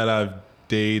anyone that I've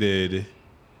dated,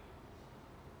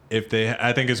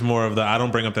 I think it's more of I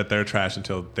don't bring up that they're trash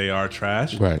until they are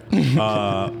trash. Right.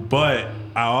 But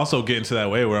I also get into that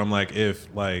way where I'm like, if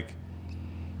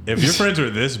your friends are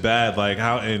this bad, like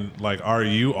how, and like, are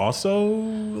you also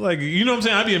like, you know what I'm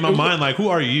saying? I'd be in my mind like, who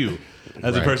are you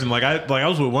as a Right. person? Like I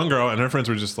was with one girl and her friends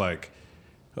were just like,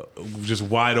 just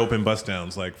wide open bust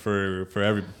downs, like for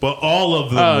every, but all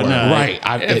of them were. Right.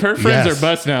 If her friends yes. are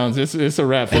bust downs, it's a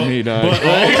wrap for me, dog. but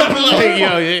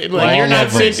all Like,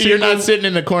 you're not sitting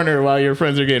in the corner while your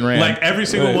friends are getting ran. Like every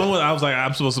single one, I was like,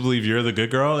 I'm supposed to believe you're the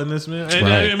good girl in this, man. And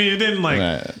Right. I mean, it didn't like.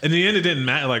 Right. In the end, it didn't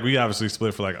matter. Like we obviously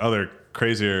split for like other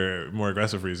crazier, more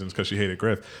aggressive reasons because she hated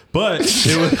Griff. But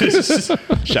it was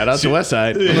shout out to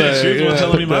Westside. yeah, she was the one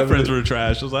telling me my friends were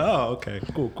trash. I was like, oh, okay,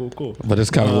 cool. But it's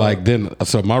kind of like then.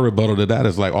 So my rebuttal to that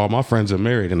is like, all my friends are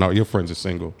married and all your friends are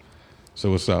single.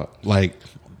 So what's up? Like,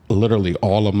 literally,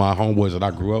 all of my homeboys that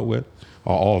I grew up with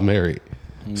are all married.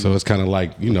 So it's kind of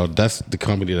like, that's the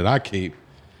company that I keep.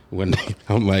 When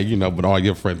I'm like, but all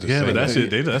your friends are Yeah, but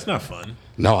single. that's not fun.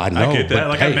 No, I know. I get that. but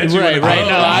Like I hey, met you. Right, in a right. club.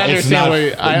 No, I It's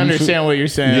understand. not- I understand what you're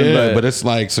saying. Yeah, but but it's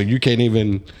like, so you can't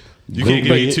even. You can't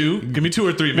give me But- two. Give me 2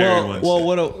 or 3 married ones. Well,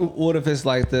 what if it's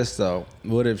like this though?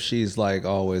 What if she's like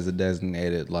always a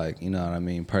designated, like, you know what I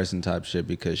mean, person type shit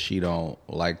because she don't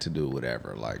like to do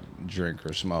whatever, like drink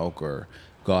or smoke or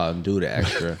go out and do the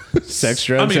extra. sex,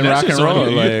 drugs, I mean, and that's rock and just on roll.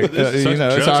 you. Like, It's you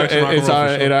know, drugs, it's all, sex, and rock and it's roll all,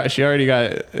 for sure. she already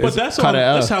got. But that's caught a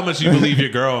L. that's how much you believe your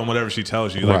girl and whatever she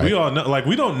tells you. Like Right. we all know, like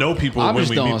we don't know people I'm when just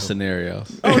we throwing meet them.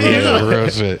 scenarios. Oh Yeah, real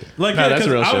shit. Like, No, yeah, that's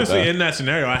 'cause real shit, obviously though. in that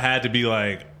scenario, I had to be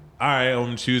like, all right,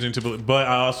 I'm choosing to believe, but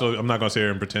I'm not going to sit here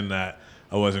and pretend that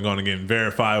I wasn't going to get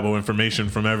verifiable information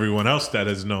from everyone else that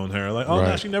has known her. Like, oh, no,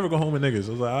 Right. she never go home with niggas. I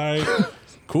was like, all right,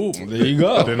 cool. There you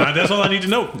go. Then that's all I need to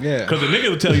know. Yeah. Because the nigga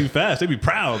would tell you fast. They'd be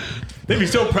proud. They'd be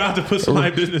so proud to put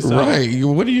somebody's business out. Right.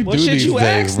 What do you What do shit these you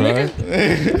days, ask, bro?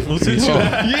 nigga? Well, since you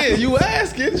asked, Yeah, you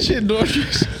asking shit, don't you?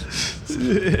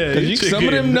 you Some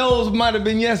of them no's might have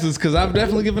been yeses because I've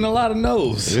definitely given a lot of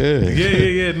no's. Yeah.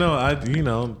 Yeah.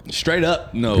 No, Straight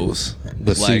up no's.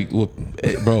 But see,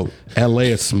 bro, LA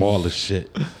is small as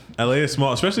shit. LA is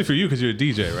small, especially for you because you're a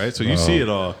DJ, right? So you see it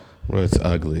all. Bro, it's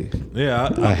ugly. Yeah,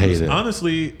 I hate it.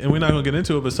 Honestly, and we're not gonna get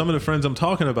into it, but some of the friends I'm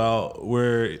talking about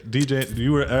were DJ.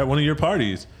 You were at one of your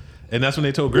parties, and that's when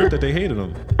they told Grip that they hated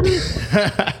him.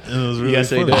 And it was really Yes,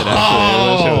 they funny. did. Actually,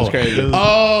 that shit was crazy.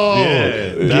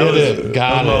 Yeah, that was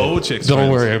got my it. old chick's Don't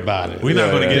friends. worry about it. We're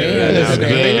not gonna get into that now.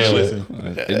 Yeah. Listen.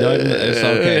 It's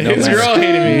okay. No His matter. girl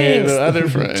hated me. The other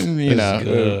friend,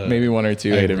 good. maybe one or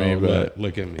two Hey, hated bro, me, but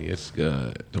look at me. It's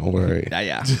good. Don't worry.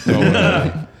 Yeah. Don't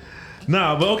worry.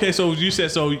 Nah, but okay. So you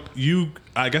said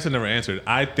I guess I never answered.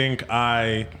 I think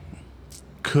I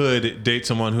could date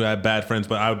someone who had bad friends,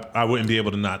 but I wouldn't be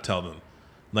able to not tell them.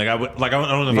 Like I would. Like I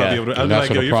don't know if I'd be able to. I'd be that's like,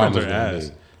 what yo, the your friends are problem is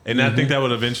gonna ass, be. and I think that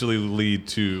would eventually lead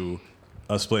to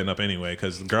us splitting up anyway.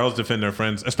 Because girls defend their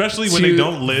friends, especially when they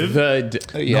don't live.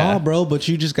 No, bro, but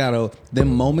you just gotta them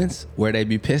moments where they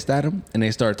be pissed at them and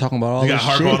they start talking about all You this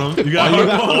got shit. harp on them. You got harp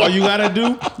on All them. you gotta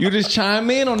do, you just chime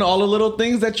in on all the little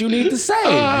things that you need to say.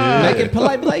 Make it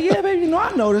polite, be like, yeah, baby,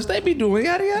 I noticed they be doing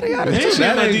yada yada yada. Yeah, too.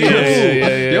 That yeah, ain't yeah, cool.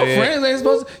 yeah, Your friends ain't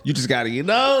supposed to. You just gotta, and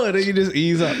then you just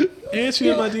ease up. And she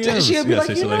in my DMs. She'll be You like,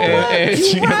 gotta say you know shit like that.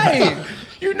 what? You right.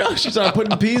 You know, she started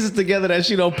putting pieces together that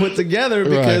she don't put together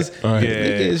because Right.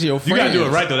 nigga is your friend. You gotta do it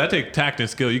right though. That takes tact and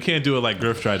skill. You can't do it like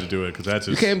Griff tried to do it because that's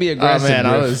You just. can't be Oh aggressive. man,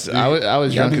 Griff. I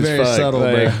was You gotta drunk be as very fuck. subtle,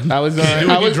 Like, bro. I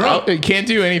was drunk. You can't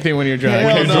do anything when you're drunk.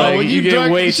 Hell It's no, like, when you get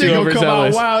drunk, way shit too gonna come out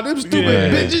overzealous. wild. Them stupid Yeah.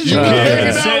 bitches you You be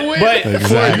can't hanging out with. But for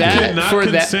Exactly. that, Cannot for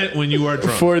that, consent when you are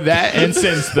drunk. for that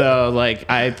instance though, like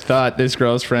I thought this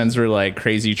girl's friends were like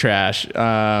crazy trash,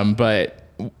 but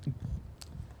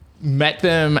met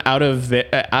them out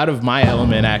of my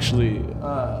element actually,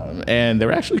 and they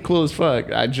were actually cool as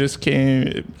fuck. I just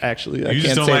can't actually. I You just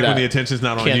can't don't say like that. when the attention's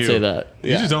not on Can't you. say that.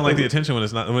 You Yeah. just don't like the attention when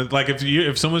it's not. Like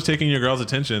if someone's taking your girl's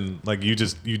attention, like you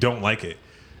don't like it.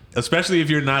 Especially if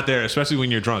you're not there. Especially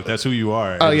when you're drunk. That's who you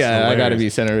are. Oh It's yeah, I gotta hilarious. be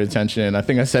center of attention. I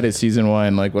think I said it season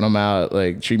 1. Like when I'm out,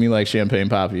 like treat me like champagne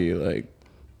poppy. Like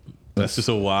That's just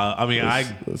so wild. I mean,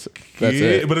 that's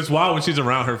it. But it's wild when she's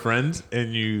around her friends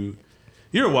and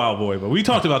you're a wild boy. But we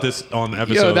talked about this on the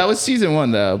episode. Yo, that was season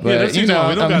 1 though. But that's you season know, one.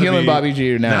 We don't I'm gotta healing be- Bobby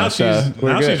G now.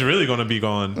 Now she's really gonna be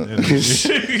gone.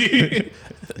 And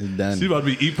Done. she's about to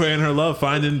be eat, praying her love,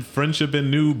 finding friendship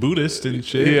in new Buddhist and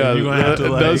shit. Yeah, and you're gonna have to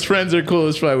like. those friends are cool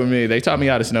as fuck with me. They taught me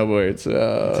how to snowboard. So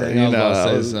I you was know, about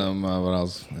I to was- say something,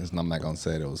 but I'm not gonna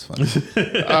say it. It was funny.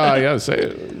 oh, yeah, say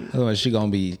it. Otherwise, she gonna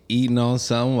be eating on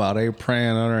something while they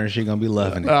praying on her, and she gonna be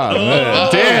loving it. Oh man,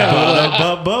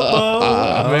 damn.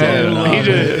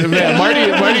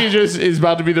 Marty just is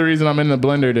about to be the reason I'm in the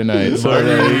blender tonight.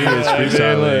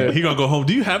 So He gonna go home.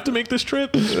 Do you have to make this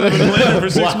trip? I've been planning for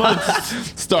 6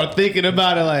 months. Start thinking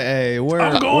about it, like, hey, where?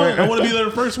 I'm going. where- I want to be there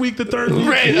the first week, the third week.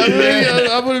 Right,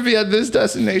 I'm gonna be at this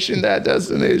destination, that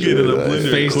destination. Get in a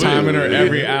blender. FaceTiming her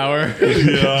every hour.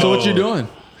 So what you doing?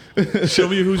 Show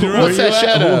me who's your What's that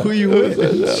shadow? Who you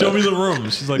with? Show me the room.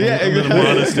 She's like, Yeah, I'm in a exactly.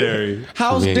 monastery.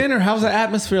 How's Yeah. dinner? How's the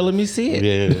atmosphere? Let me see it.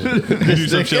 Yeah. You do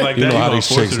some shit like You that. know how gonna these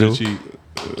force chicks her to do. cheat.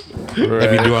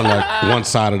 If you doing like one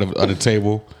side of the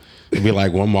table, it'd be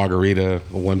like one margarita,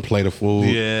 one plate of food.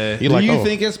 Yeah. You're Do like, you oh,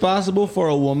 think it's possible for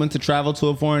a woman to travel to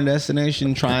a foreign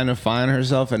destination trying to find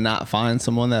herself and not find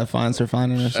someone that finds her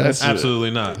finding herself? That's-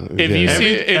 Absolutely not. If you Yeah.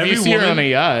 see, Every if you see her woman- on a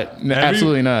yacht,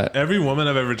 absolutely not. Every woman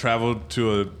I've ever traveled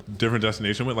to a different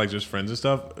destination with, like just friends and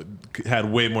stuff,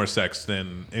 had way more sex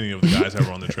than any of the guys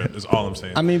ever on the trip. Is all I'm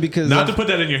saying. I mean, because not to put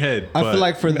that in your head. I but feel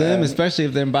like for them, especially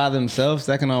if they're by themselves,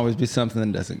 that can always be something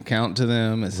that doesn't count to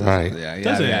them. It's Right. yada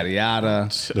Doesn't yada it? yada.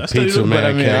 the I studied pizza abroad. man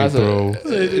I mean, came also-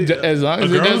 through. As long A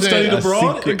as it girl who doesn't, studied a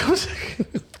abroad. secret-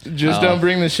 just don't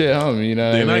bring the shit home. You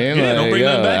know what I mean? Don't bring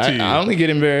nothing back to you. I only get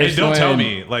embarrassed. And don't tell when-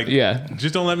 me, like, yeah.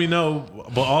 just don't let me know.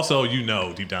 But also, you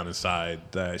know, deep down inside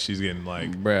that she's getting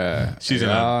like, Bruh. she's in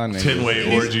Y'all a niggas.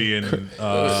 10-way orgy in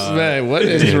Man, what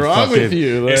is wrong with fucking-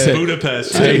 you? in Like,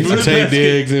 Budapest. She's Tay in Budapest.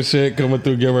 Diggs and shit coming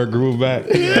through, give her a groove back.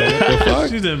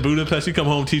 She's in Budapest. She come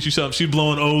home, teach you something. She's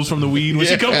blowing O's from the weed when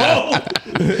she come home.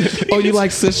 Oh, you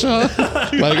like sisha?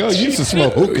 Like, oh, you used to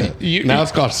smoke hookah. You- Now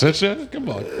it's called sisha? Come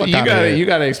on. Fuck you outta gotta here. you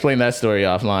gotta explain that story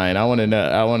offline. I want to know.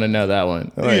 I want to know that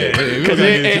one. Yeah, Because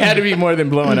it had to be more than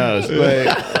blowing O's. Like,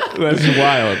 that's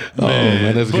wild. Oh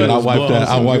man, that's good. I those wiped that. balls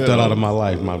I are wiped good. that out of my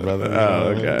life, my brother. Oh,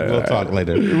 okay. We'll talk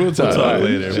later. We'll talk, Talk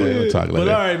later. We'll talk But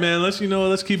later. all right, man. Let's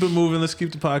keep it moving. Let's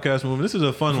keep the podcast moving. This is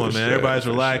a fun one, man. Everybody's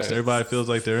relaxed. Everybody feels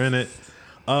like they're in it.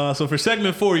 So for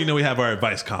segment 4, we have our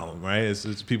advice column, right?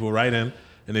 It's people write in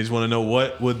and they just want to know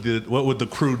what would the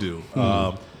crew do.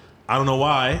 I don't know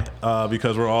why,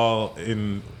 because we're all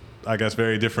in, I guess,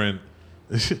 very different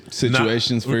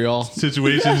Situations for y'all.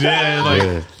 situations. Yeah, like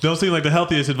Yeah. don't seem like the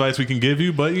healthiest advice we can give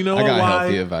you, but you know I got why?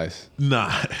 healthy advice. Nah.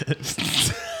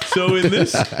 So in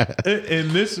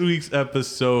this week's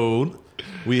episode,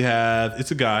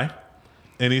 it's a guy,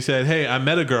 and he said, "Hey, I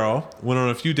met a girl, went on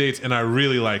a few dates, and I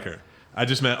really like her. I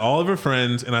just met all of her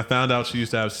friends, and I found out she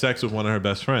used to have sex with one of her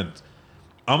best friends.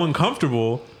 I'm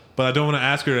uncomfortable, but I don't want to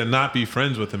ask her to not be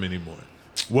friends with him anymore.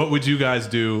 What would you guys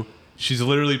do? She's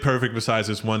literally perfect besides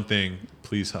this one thing.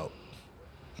 Please help."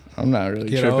 I'm not really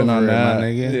Get tripping over on it, that. my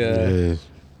nigga. Yeah. Yeah.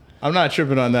 I'm not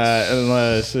tripping on that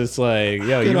unless it's like,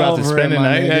 yo, Get you about to over spend it, the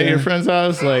my night at nigga. your friend's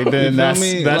house? Like, then feel that's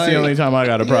me? the Like, only time I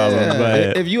got a problem. Yeah.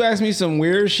 But If you ask me some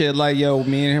weird shit like, yo,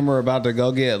 me and him are about to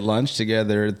go get lunch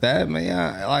together, that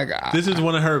man, This is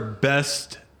one of her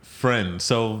best friends,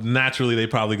 so naturally they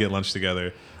probably get lunch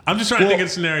together. I'm just trying to think of a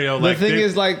scenario. the Like thing they-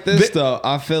 is like this though.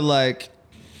 I feel like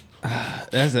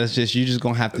That's just you just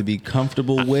gonna have to be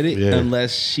comfortable with it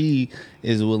unless she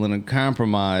is willing to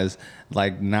compromise,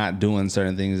 like not doing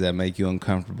certain things that make you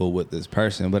uncomfortable with this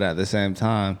person. But at the same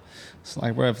time, it's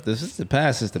like, bro, if this is the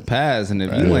past, it's the past. And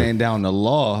if you laying down the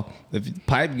law, if your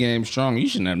pipe game's strong, you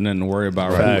shouldn't have nothing to worry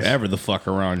about whoever the fuck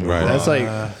around you. Right. That's like,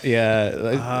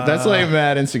 that's like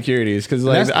mad insecurities. Cause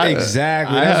like, That's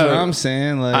exactly that's what I'm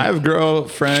saying. Like, I have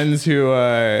girlfriends who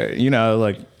are,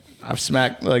 like, I've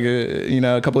smacked like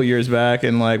a couple of years back,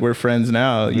 and like we're friends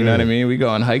now. You know what I mean? We go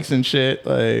on hikes and shit.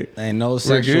 Like, ain't no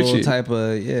sexual Gucci. type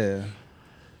of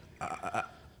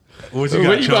What you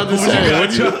about to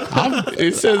say?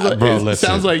 It says like, Bro, it listen.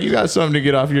 sounds like you got something to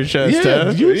get off your chest. Yeah,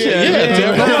 Tev.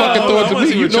 Tev, don't fucking throw it to I wanna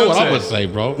me. see You what know you'll what say. I would say,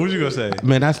 bro. What you gonna say?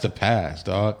 Man, that's the past,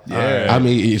 dog. Yeah. I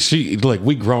mean, she like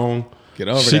we grown. Get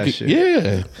over that shit.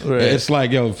 Yeah. Right. It's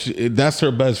like, yo, that's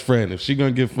her best friend. If she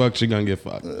gonna get fucked, she gonna get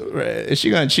fucked. Right. If she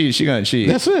gonna cheat, she gonna cheat.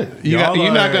 That's it. You're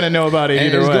not gonna know about it And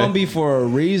either it's way. gonna be for a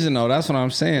reason, though. That's what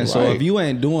I'm saying. So Right. if you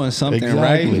ain't doing something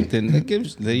Exactly. right, then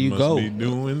there you Must go. be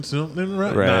doing something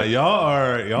right. Right. Nah,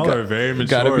 y'all are very mature.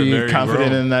 Gotta and be very confident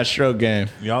grown. in that stroke game.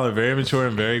 Y'all are very mature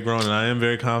and very grown, and I am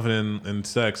very confident in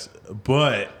sex.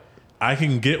 But I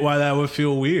can get why that would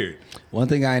feel weird. One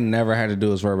thing I never had to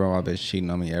do is worry about my bitch cheating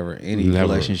on me ever. Any Never.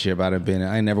 relationship I'd have been in,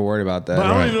 I ain't never worried about that. But I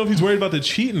don't even know if he's worried about the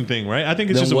cheating thing, right? I think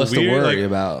it's Then just what's a to weird. worry like,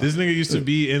 about? This nigga used to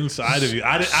be inside of you.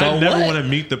 I So never what? want to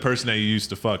meet the person that you used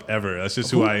to fuck ever. That's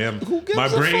just who I am. who gives My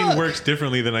a brain fuck? works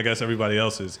differently than I guess everybody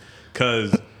else's.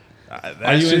 Because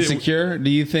Are you insecure? Do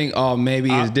you think, oh, maybe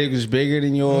his dick is bigger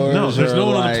than yours? No, there's or no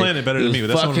one on the like, planet better he than was me,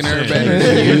 but that's what I'm fucking her saying.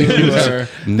 better than you? Or,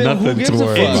 then Nothing who gives to a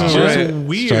worry fuck? about. It's Right. just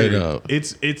weird. Straight up.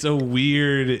 It's a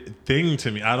weird thing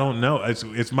to me. I don't know.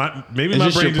 It's my maybe It's my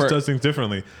just brain your just does things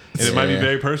differently, and it might be Yeah.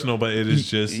 very personal, but it is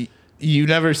just. You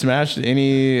never smashed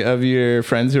any of your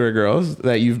friends who are girls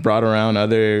that you've brought around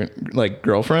other like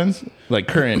girlfriends, like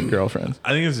current girlfriends.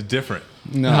 I think it's different.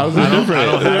 No. How's it I don't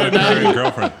different? have a current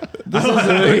girlfriend. I don't have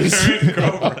a current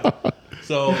girlfriend.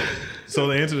 So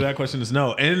the answer to that question is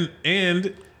no. And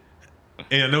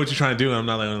I know what you're trying to do, and I'm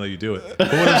not going to let you do it. But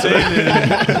what I'm saying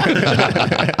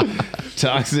is,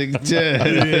 Toxic yeah,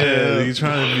 you're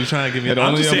trying to give me. It I'm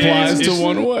only just saying applies it's- to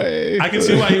one way. I can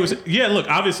see why he was. Yeah, look.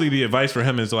 Obviously, the advice for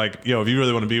him is like, yo, if you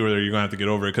really want to be with her, you're gonna have to get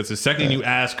over it. Because the second you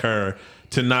ask her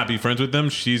to not be friends with them,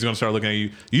 she's gonna start looking at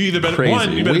you. You either better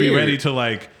Crazy. you better be Weird. ready to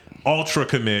like ultra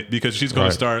commit because she's gonna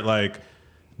Right. start like.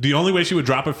 The only way she would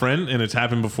drop a friend, and it's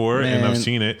happened before, and Man. I've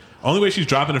seen it. Only way she's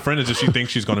dropping a friend is if she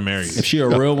thinks she's gonna marry you. If she a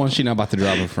real one, she not about to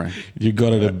drop a friend. You go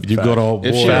to old boy.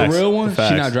 If she Facts. a real one, Facts.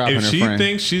 she not dropping If her she friend.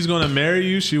 thinks she's gonna marry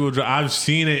you, she will. I've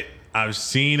seen it. I've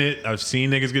seen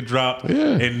niggas get dropped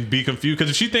and be confused because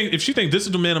if she think this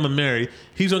is the man I'm gonna marry,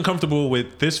 he's uncomfortable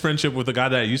with this friendship with the guy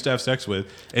that I used to have sex with,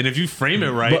 and if you frame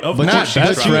it right, of But course not she's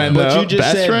best dropping. friend, But though. you just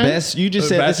Best said friend? best. You just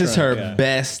said Best this is her friend, yeah.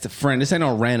 best friend. This ain't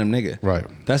no random nigga. Right.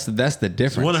 That's the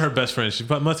difference. One of her best friends. She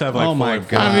must have like. Oh my four.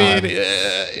 God. I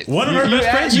mean, One of her best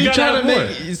friends. You gotta trying have to more.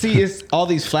 make. You see, it's all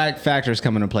these flag factors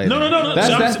coming to play. No. That's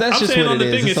I'm just saying what on it the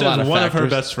is. thing it It's a lot says of one of her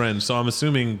factors. best friends, so I'm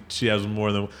assuming she has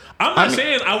more than. I'm not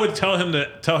saying I would tell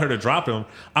her to drop him.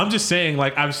 I'm just saying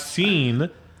like I've seen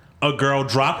a girl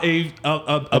drop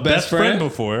a best friend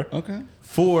before. Okay.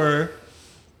 For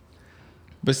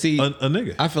But see, a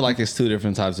nigga. I feel like it's two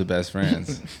different types of best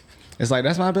friends. It's like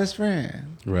that's my best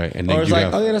friend, Right. And then or it's you like,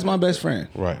 have, oh yeah, that's my best friend.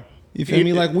 right. You feel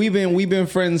me? Like we've been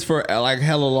friends for like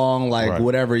hella long, like Right.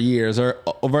 whatever years, or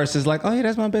versus like, oh yeah,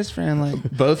 that's my best friend.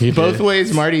 Like both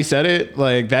ways Marty said it.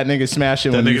 Like that nigga smash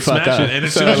it when you nigga fuck smash up. it, and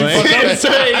as So, soon as you like- fuck up, so,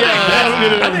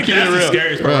 yeah, I think that's the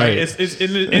scariest part. Right? Right. It's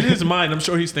in his mind. I'm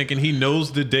sure he's thinking he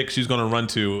knows the dick she's gonna run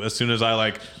to as soon as I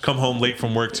like come home late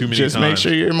from work too many just times. make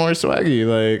sure you're more swaggy.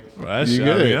 Like That's, you I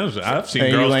good. mean, I've seen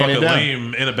And you girls laying it fucking down.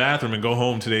 lame in a bathroom and go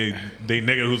home to they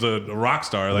nigga who's a rock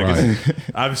star. Like Right.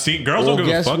 I've seen girls well, don't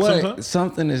give a guess fuck what? sometimes.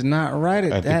 Something is not right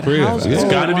at At the that crib. house. It's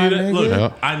It's got to be that. nigga. Look,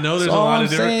 Yeah. I know there's That's a all lot I'm of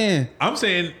different. saying. I'm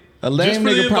saying A just lame for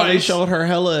the nigga probably advice, showed her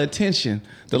hella attention.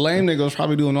 The lame nigga was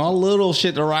probably doing all little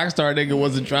shit the rock star nigga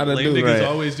wasn't trying to lame do. niggas Right.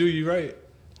 always do. You right.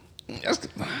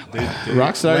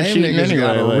 Rockstar Lame cheating niggas anyway.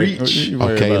 gotta Like, reach. what you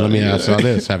worry Okay, about? let me ask y'all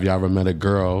this. Have y'all ever met a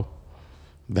girl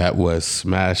that was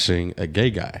smashing a gay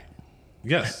guy?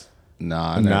 Yes.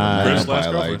 Nah, I never Nah. met Chris nobody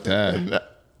last like that.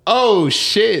 Oh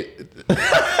shit!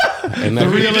 And that,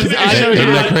 realization- I know isn't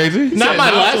you- that crazy? Not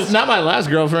my last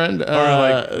girlfriend.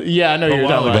 like yeah, I know you're while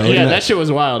talking about. ago. Yeah, That- that shit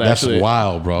was wild. That's Actually,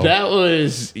 wild, bro. That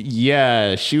was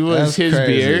she was That's his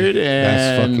crazy. beard, and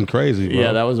That's fucking crazy, bro.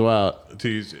 Yeah, that was wild.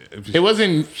 It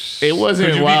wasn't Could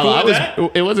you be while cool I with was. that?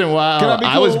 It wasn't Can while I be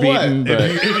I cool was with what? beaten. But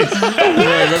Let me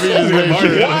just make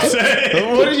sure. I'm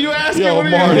saying. What did you ask? Yo, What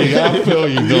did you Marty, I feel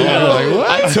you, dog.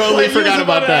 Like, I totally forgot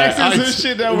about that. Some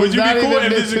shit that Would was you be not cool even if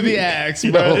meant this to is- be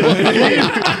asked, bro.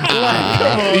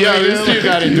 Yo, this dude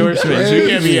got endorsements. You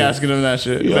can't be asking him that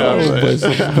shit. No,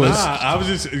 Nah, I was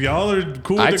just y'all are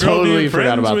cool. With I the girl totally being forgot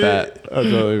friends about with- that. I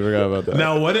totally forgot about that.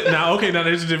 Now what? Now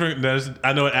there's a different.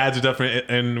 I know it adds a different,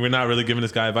 and we're not really giving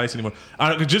this guy advice anymore.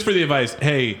 Just for the advice,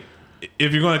 hey,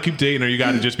 if you're gonna keep dating her, you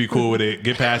got to just be cool with it.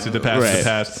 Get past it. The past is the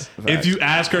past. If you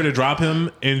ask her to drop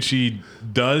him and she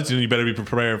does, then you better be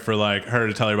prepared for like her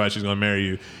to tell everybody she's gonna marry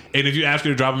you. And if you ask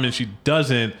her to drop him and she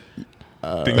doesn't,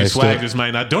 then your swag just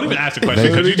might not. Don't even ask the question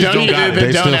because you just don't got They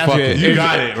it. still Don't ask fucking- it. You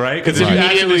got it, right? Because if It's you ask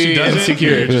her and she immediately doesn't,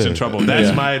 insecure. you're just in trouble.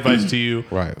 That's my advice to you.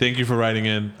 Right. Thank you for writing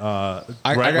in. I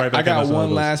Right back got in one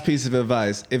those. last piece of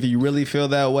advice. If you really feel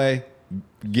that way,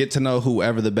 get to know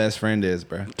whoever the best friend is,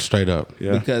 bro. Straight up.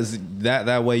 Yeah. Because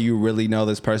that way you really know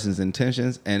this person's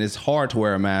intentions, and it's hard to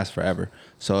wear a mask forever.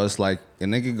 So it's like a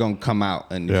nigga gonna come out,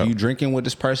 and Yeah. if you drinking with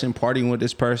this person, partying with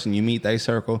this person, you meet their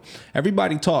circle.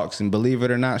 Everybody talks, and believe it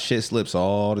or not, shit slips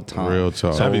all the time. Real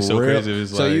talk. That'd be so crazy if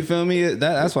it's So you like- feel me?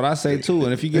 That's what I say too.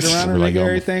 And if you get around her, Like, nigga, I'm-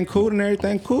 everything cool, then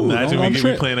everything cool. Imagine Don't we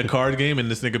trip. playing a card game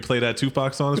and this nigga play that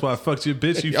Tupac song. That's why I fucked you,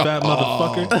 bitch. You fat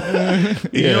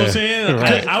motherfucker. You know what I'm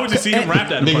saying? I would just see him rap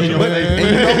that in front of But, you. and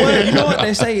you know what? You know what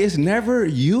they say? It's never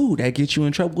you that get you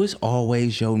in trouble. It's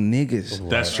always your niggas.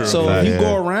 That's true. So if you Yeah.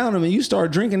 go around them and you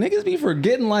start drinking, niggas be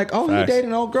forgetting like, oh, you Facts. dating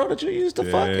an old girl that you used to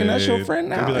fuck, and that's your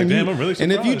friend They now. be like, and damn, you- I'm really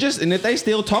And if you surprised. and if they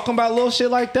still talking about little shit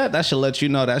like that, that should let you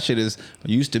know that shit is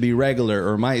used to be regular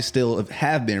or might still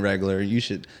have been regular. You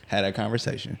should have that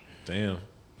conversation. Damn.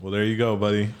 Well, there you go,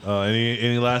 buddy.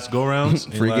 Any last go rounds?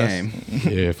 Free game.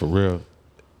 Yeah, for real.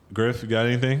 Griff, you got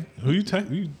anything? Who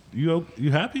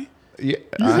you happy? Yeah,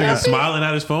 Nigga smiling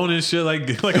at his phone and shit like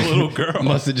a little girl.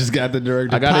 Must have just got the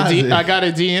direct I got deposit. I got a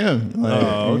DM. Like,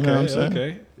 Oh, you know what I'm saying?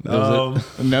 okay.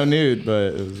 No nude,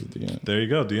 but it was a DM. There you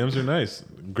go. DMs are nice.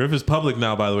 Griff is public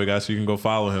now, by the way, guys, so you can go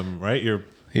follow him, right? Your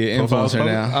He an profile's influencer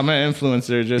public? now. I'm an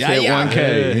influencer. Just Yeah, hit yeah.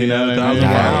 1K. You know what I mean?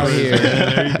 Out here.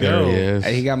 There you There go. he is.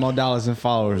 Hey, he got more dollars than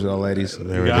followers though, ladies.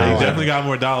 There He it is. definitely got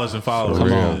more dollars than followers.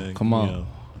 Come on, come on. You know,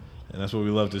 and that's what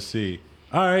we love to see.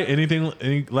 All right.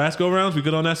 Any last go rounds? We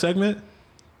good on that segment?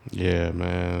 Yeah,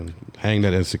 man. Hang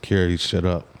that insecurity shit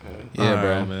up. Yeah, All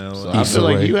bro. right, man. So I Either feel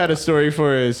like way. you had a story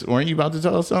for us. Weren't you about to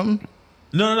tell us something?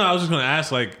 No. I was just gonna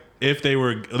ask, like, if it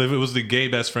was the gay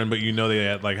best friend, but you know they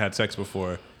had sex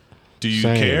before. Do you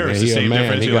Same. care? Or Yeah, it's the he a same man.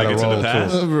 difference. He You like gotta it's in the roll,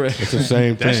 past. too. It's the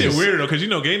same thing. That shit weird though, because you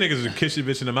know gay niggas will kiss your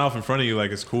bitch in the mouth in front of you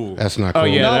like it's cool. That's not cool. Oh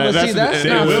yeah, No, but see, that's They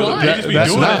not will. fun. They just be That's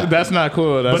doing not. that. That's not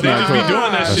cool. That's But they not just cool. be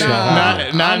doing that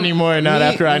shit. Not anymore. Not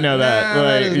after I know that. Nah, Like,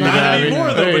 that is you know not what I mean? anymore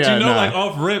though. But Yeah, you know, nah. like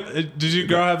off rip, did your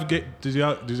girl have gay? Did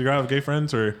your girl have gay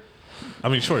friends or? I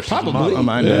mean, sure, she's a Probably. model.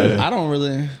 Mine did. I don't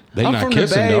really. They I'm not from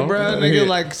kissing, the Bay, though. bro. Nigga, Yeah.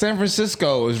 like San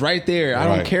Francisco is right there. I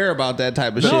don't Right. care about that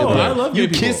type of shit. No, bro. I love gay you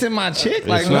people. kissing my chick.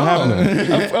 Like not no,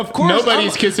 happening. of course.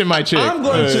 Nobody's kissing my chick. I'm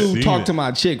going Seen to talk it. to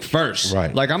my chick first.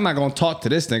 Right. Like I'm not gonna talk to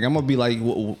this thing. I'm gonna be like,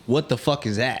 what the fuck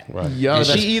is that? Right. Yo, and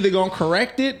she that's- either gonna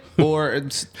correct it or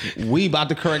it's, we about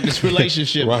to correct this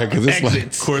relationship. Right, because it's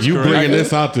Exits. Course like you correct. bringing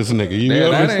this out, this nigga. You Yeah,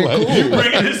 know, that it's ain't like, cool. You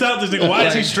bringing this out, this nigga. Why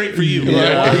is he straight for you?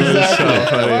 Yeah, why exactly.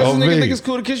 Why is On this nigga me. think it's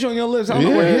cool to kiss you on your lips? I don't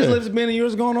know where his Yeah. lips been and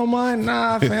yours going on mine.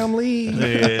 Nah, family.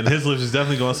 Yeah, and his lips is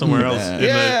definitely going somewhere else in the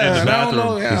and I don't bathroom.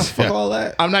 know. Yeah, fuck all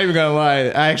that. I'm not even gonna lie.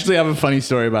 I actually have a funny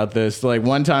story about this. Like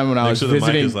one time when I was sure the mic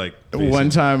visiting, is, like, facing. one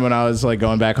time when I was like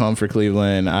going back home for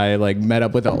Cleveland, I like met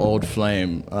up with an old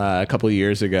flame a couple of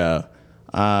years ago.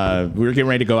 We were getting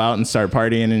ready to go out and start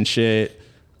partying and shit.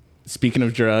 Speaking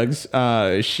of drugs,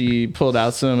 she pulled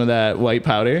out some of that white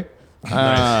powder.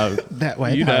 That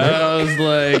way. You know, I was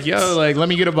like, yo, like, let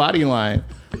me get a body line.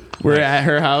 We're at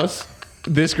her house.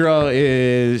 This girl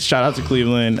is, shout out to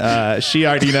Cleveland. She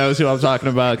already knows who I'm talking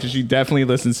about because she definitely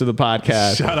listens to the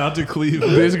podcast. Shout out to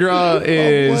Cleveland. This girl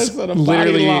is voice on a body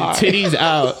literally line.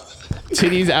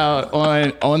 titties out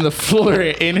on the floor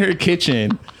in her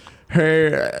kitchen.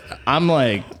 I'm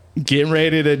like getting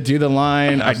ready to do the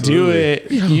line. Absolutely. I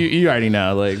do it. You already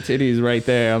know, like titties right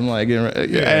there. I'm like, getting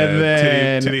ready. And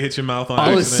then titty hit your mouth on all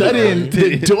of a accident.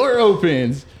 sudden the door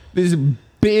opens. This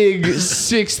big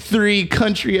 6'3"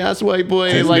 country ass white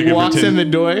boy This like nigga walks in the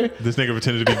pretended- door. This nigga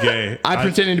pretended to be gay. I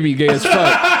pretended to be gay as fuck.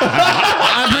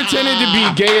 I pretended to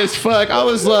be gay as fuck. I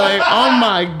was like, oh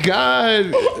my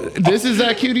God, this is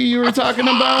that cutie you were talking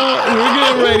about?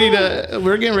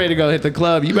 We're getting ready to go hit the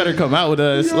club. You better come out with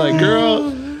us. Like, girl,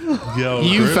 Yo,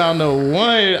 You Griff, found the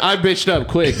one. I bitched up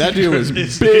quick. That dude was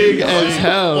big as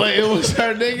hell. Wait, it was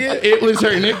her nigga? It was her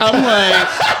nigga. I'm like,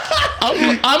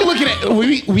 I'm looking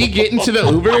at, we get into the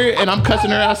Uber and I'm cussing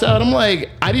her ass out. I'm like,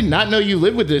 I did not know you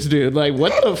live with this dude. Like,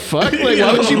 what the fuck? Like,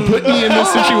 why would you put me in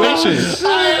this situation?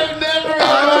 I have never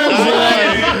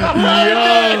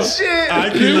shit. I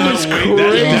cannot was wait. That's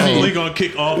crazy. definitely gonna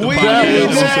kick off the We That need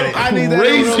was that. I need that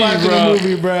crazy, in real life in bro. the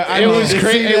movie, bro. It was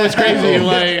crazy. It was crazy.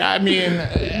 Like, I mean, I'm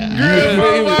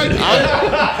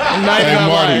not even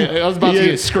gonna lie. I was about to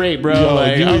get scraped, bro. Yo,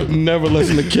 Like, you never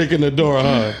listen to Kick in the Door,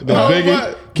 huh? The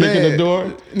Biggie, Kick in the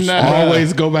Door. Nah.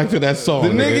 Always go back to that song. The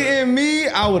nigga in me,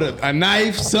 I would have a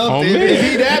knife, something. Oh, If man.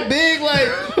 he that big, like,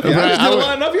 yeah, I just didn't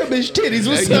line up your bitch titties.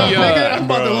 What's up, Yeah, nigga? I'm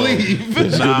about to bro. leave.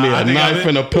 Just give me I a think I knife did-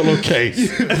 and a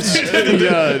pillowcase.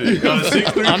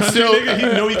 I'm still.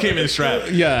 You know he came in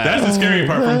strapped. Yeah. That's the scary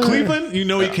part. From Cleveland, you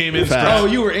know he came in strapped. Oh,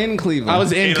 you were in Cleveland. I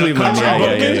was in In a Cleveland. country Yeah, yeah,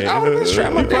 bucket? yeah, yeah. I would have been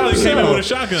strapped my Probably came in with a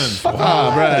shotgun.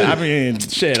 Oh, bro. I mean,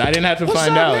 shit. I didn't have to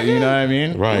find up, out. nigga? You know what I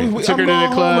mean? Right. Took her to the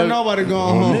Home club. and nobody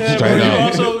going home. Yeah, Straight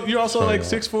but up. you're also like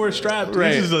 6'4" strapped.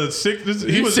 Right. This is a six.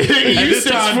 He was You at this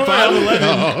 6'4". time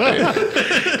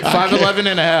 5'11". 5'11"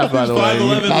 and a half, by the way.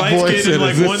 5'11", My light boy skin, said, and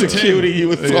like "Is this 110. security you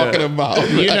was talking about?"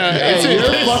 You know,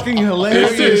 You're fucking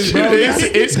hilarious, bro.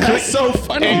 it's That's so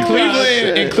funny. in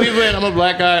Cleveland. In Cleveland, I'm a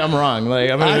black guy. I'm wrong. Like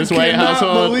I'm in I this white cannot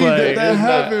household. believe Like, that it's not-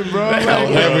 happened, bro. Like,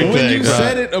 everything, when you bro.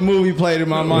 said it, a movie played in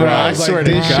my mind. Bro, I I was swear like,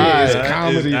 to this shit God. is That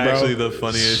comedy, is actually bro. the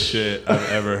funniest shit I've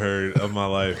ever heard of my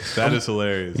life. That is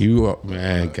hilarious. You are,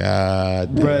 man,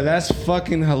 God. Bro, that's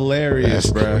fucking hilarious,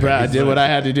 That's bro. Bro, I did what I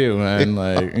had to do, man.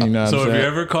 Like, you know what So I'm if saying?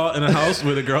 you're ever caught in a house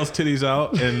with a girl's titties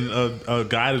out and a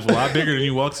guy that's a lot bigger than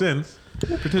you walks in,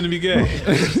 pretend to be gay.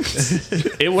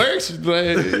 It works, but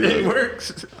It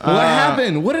works. What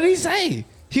happened? What did he say?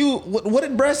 What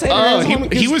did Brett say to oh, his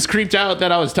homie? he was creeped out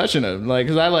that I was touching him, like,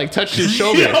 cause I like touched his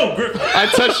shoulder. Yo, Griff. I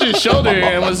touched his shoulder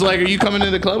and was like, "Are you coming to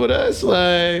the club with us?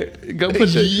 Like, go put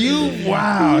your."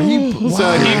 Wow.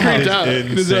 So he creeped out.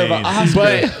 Insane.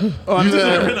 But on You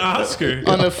deserve an the Oscar.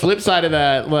 on the flip side of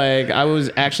that, like I was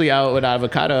actually out with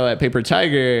Avocado at Paper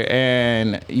Tiger,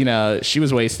 and you know she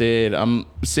was wasted. I'm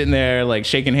sitting there like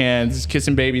shaking hands,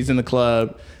 kissing babies in the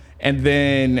club, and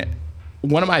then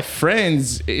one of my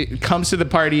friends comes to the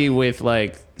party with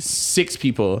like 6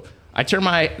 people. I turn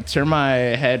my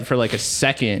head for like a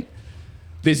second.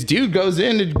 This dude goes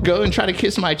in to go and try to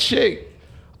kiss my chick.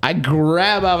 I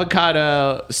grab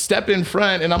Avocado, step in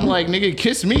front, and I'm like, "Nigga,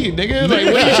 kiss me, nigga! Like,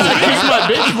 what are you trying to kiss my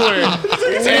bitch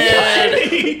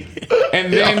for?"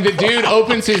 And then the dude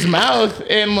opens his mouth,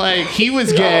 and like he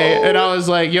was gay, and I was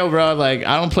like, "Yo, bro, like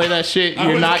I don't play that shit.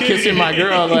 You're was not kidding. kissing my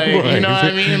girl, like you know what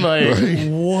I mean? Like,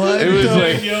 What? it was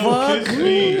like, Yo, kiss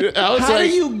me. I was How like,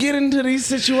 do you get into these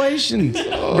situations?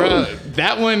 bro,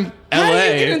 that one, How LA, do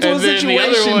you get and into a then the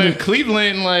other situation? one,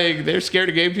 Cleveland. Like they're scared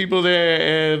of gay people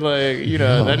there, and like you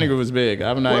know that nigga was big.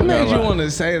 I'm not What even made gonna you lie. want to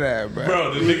say that, bro?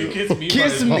 Bro, the nigga kiss me. Kiss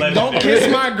part is me. Don't legendary.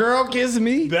 kiss my girl. Kiss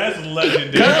me. That's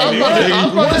legendary. I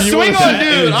was about to swing on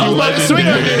dude. I was about to swing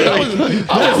on dude. I was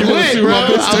lit, bro.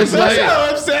 I was like, how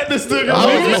upset this nigga I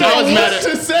was mad at,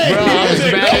 to say. bro, I was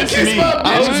Don't mad as kiss me. my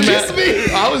I was bitch. mad. Kiss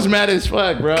me. I was mad as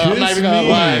fuck, bro. I'm not even gonna me.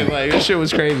 lie. Like this shit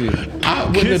was crazy.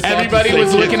 Everybody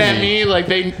was looking at me like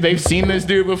they've seen this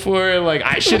dude before. Like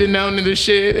I should have known this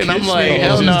shit, and I'm Kiss like, me.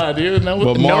 hell nah, dude. No,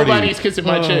 But Marty, nobody's kissing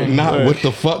my chick. Not what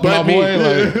the fuck, my But me. boy.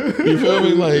 Like, you feel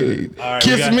me? Like, right,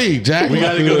 kiss me, Jack. We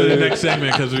got to go to the next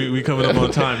segment because we coming up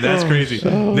on time. That's crazy.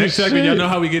 Next segment, y'all know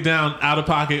how we get down out of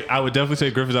pocket. I would definitely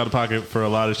say Griff is out of pocket for a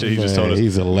lot of shit he just Man, told us.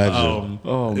 he's a legend.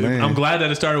 Oh, man. I'm glad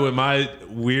that it started with my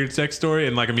weird sex story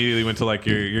and like immediately went to like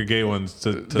your gay ones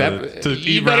to You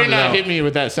even better round it not out. hit me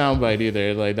with that soundbite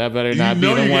either. Like that better You not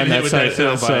know be the you're one getting hit that's with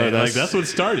that soundbite. so Like that's what's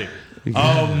starting.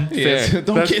 fair.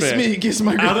 Don't That's kiss fair. me. Kiss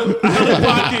my Out girl. of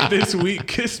pocket this week.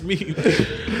 Kiss me.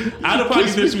 Out of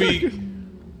pocket this week.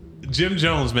 Jim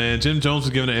Jones, man. Jim Jones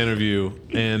was giving an interview,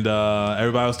 and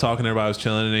everybody was talking. Everybody was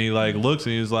chilling, and he like looks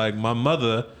and he was like, "My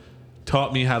mother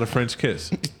taught me how to French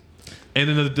kiss." And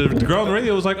then the girl on the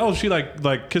radio was like, "Oh, she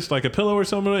like kissed like a pillow or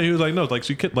something." And he was like, "No, like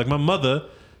she kissed, like my mother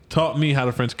taught me how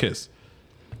to French kiss."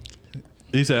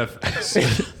 He said,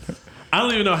 "I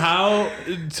don't even know how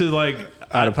to like."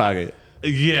 Out of pocket.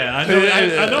 Yeah, I know.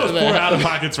 I know it's 4 out of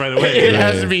pockets right away. It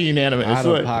has to be unanimous. Out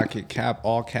of Like, pocket, cap,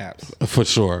 all caps. For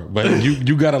sure. But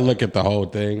you got to look at the whole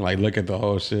thing. Like, look at the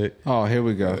whole shit. Oh, here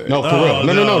we go. No, for Oh, real.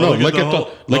 No. no. Look at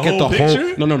the whole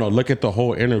picture? No. Look at the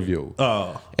whole interview.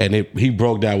 Oh. And he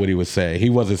broke down what he was saying. He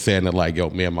wasn't saying that like, yo,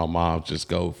 me and my mom just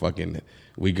go fucking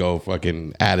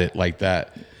at it like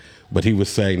that. But he was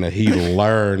saying that he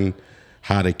learned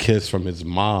how to kiss from his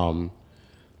mom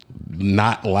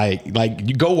not like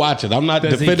you go watch it. I'm not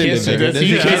Does he defending kiss it. her? Does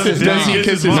he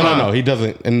kiss his mom? No, he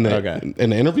doesn't. In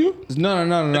the interview? No. I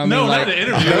mean, No, like, not the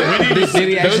interview. did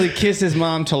he actually kiss his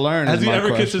mom to learn? Has is he my ever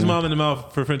kissed his question. mom in the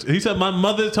mouth for French? He said, "My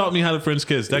mother taught me how to French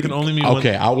kiss." That can only mean one.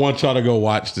 Okay, I want y'all to go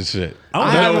watch the shit.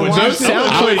 I haven't don't know. watched Just- it.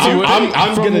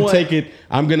 I'm From gonna what? take it.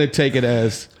 I'm gonna take it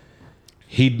as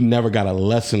he never got a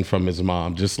lesson from his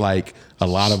mom, just like a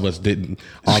lot of us didn't.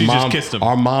 She just kissed him.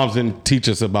 Our moms didn't teach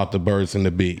us about the birds and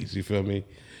the bees. You feel me?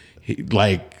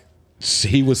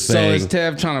 He was So saying. is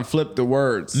Tev trying to flip the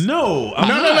words? No, I'm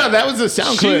No. not. That was a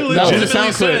sound She clip. That was a legitimately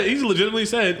sound said. clip. He's legitimately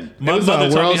said, It "My was mother a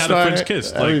taught me world how to star. French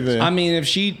kiss." Like, Everything. I mean, if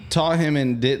she taught him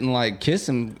and didn't like kiss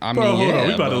him, I mean, bro, hold yeah, on.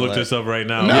 We about to but, look like, this up right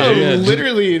now. No, Yeah,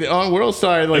 literally on World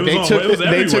Star, like It was they on- it was took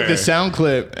everywhere. the sound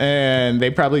clip and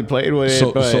they probably played with it.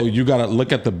 So but you gotta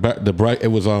look at it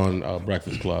was on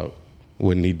Breakfast Club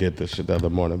when he did this shit the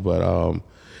other morning. But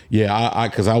yeah,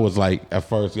 because I was like at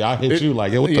first, I hit you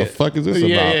like, yo, what yeah. the fuck is this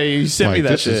Yeah, about? yeah, you sent me Like, that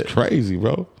this shit. is crazy,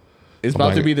 bro. it's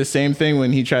about to like- be the same thing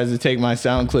when he tries to take my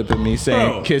sound clip of me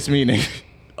saying Bro. "kiss me." nigga."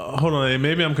 Hold on,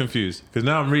 maybe I'm confused because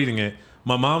now I'm reading it.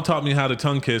 My mom taught me how to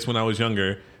tongue kiss when I was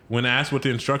younger. When asked what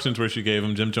the instructions were she gave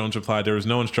him, Jim Jones replied, "There was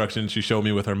no instructions. She showed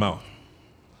me with her mouth."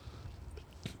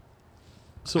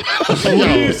 So I'm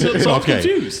Okay.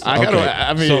 confused. I gotta.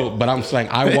 I mean, but I'm saying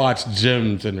I watched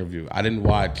Jim's interview. I didn't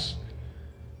watch.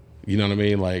 You know what I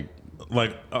mean? Like,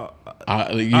 Like, you all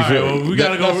right, well, we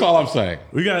gotta go. That's all I'm saying.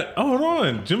 we got. Oh, hold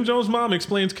on. Jim Jones' mom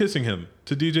explains kissing him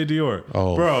to DJ Dior.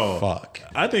 Oh, bro, fuck.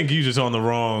 I think you just on the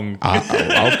wrong.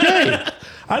 Okay,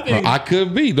 I think I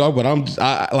could be dog, but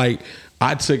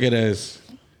I took it as,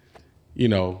 you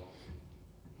know,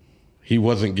 he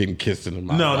wasn't getting kissed in the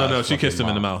mouth. no. She kissed him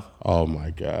in the mouth, Oh my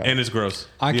god. and it's gross.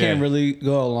 I Yeah. can't really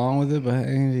go along with it, but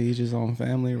hey, each his own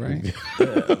family, right?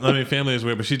 I mean, family is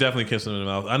weird, but she definitely kissed him in the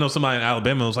mouth. I know somebody in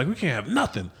Alabama was like, "We can't have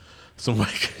nothing." So I'm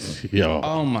like, Yo.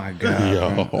 Oh my god,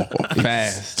 Yo.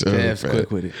 fast, Stupid. Tev's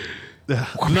quick with it.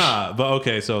 nah. But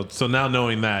okay, so now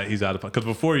knowing that he's out of pocket, because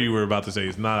before you were about to say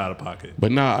he's not out of pocket.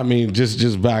 But nah, I mean,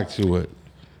 just back to it.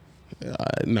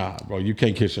 Nah, bro, you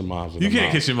can't kiss your mom's. in You the can't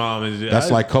mouth. kiss your mom. That's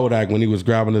like Kodak when he was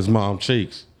grabbing his mom's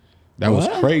cheeks. That was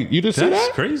crazy. You didn't see that's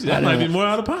that? crazy. That might be more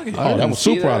out of pocket. Oh, that was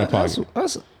super out of pocket.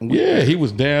 Yeah, he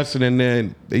was dancing, and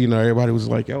then everybody was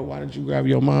like, "Yo, why did you grab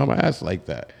your mom ass like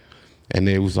that?" And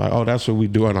they was like, "Oh, that's what we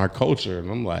do in our culture."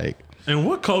 And I'm like, And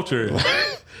what culture?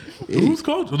 Whose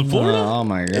culture? The Florida? Oh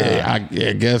my god. "Yeah,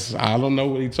 I guess I don't know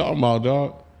what he talking about,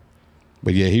 dog."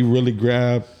 But yeah, he really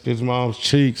grabbed his mom's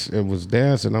cheeks and was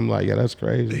dancing. I'm like, "Yeah, that's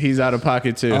crazy." he's out of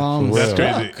pocket too. That's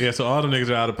real. crazy. Yeah, so all the niggas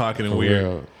are out of pocket and For weird.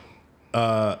 real.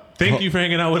 Thank you for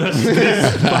hanging out with us in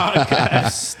this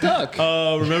podcast. Stuck.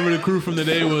 Remember the crew from the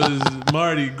day was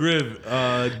Marty, Griff,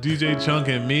 DJ Chunk,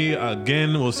 and me.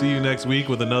 Again, we'll see you next week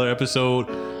with another episode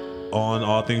on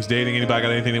all things dating. Anybody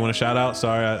got anything they want to shout out?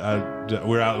 Sorry,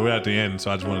 we're at the end,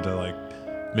 so I just wanted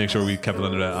to make sure we kept it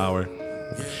under that hour.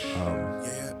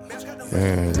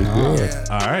 Man, we good.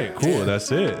 All right, cool.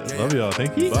 That's it. Love y'all.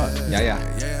 Thank you. Bye. Yeah.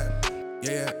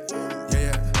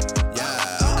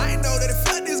 I know that it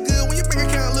felt this good when your bank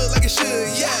account look like it should.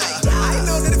 Yeah. I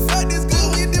know that it felt this good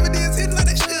when your dividends hitting like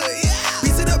they should. Yeah.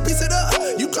 Piece it up.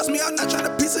 You cost me out, not trying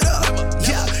to piece it up.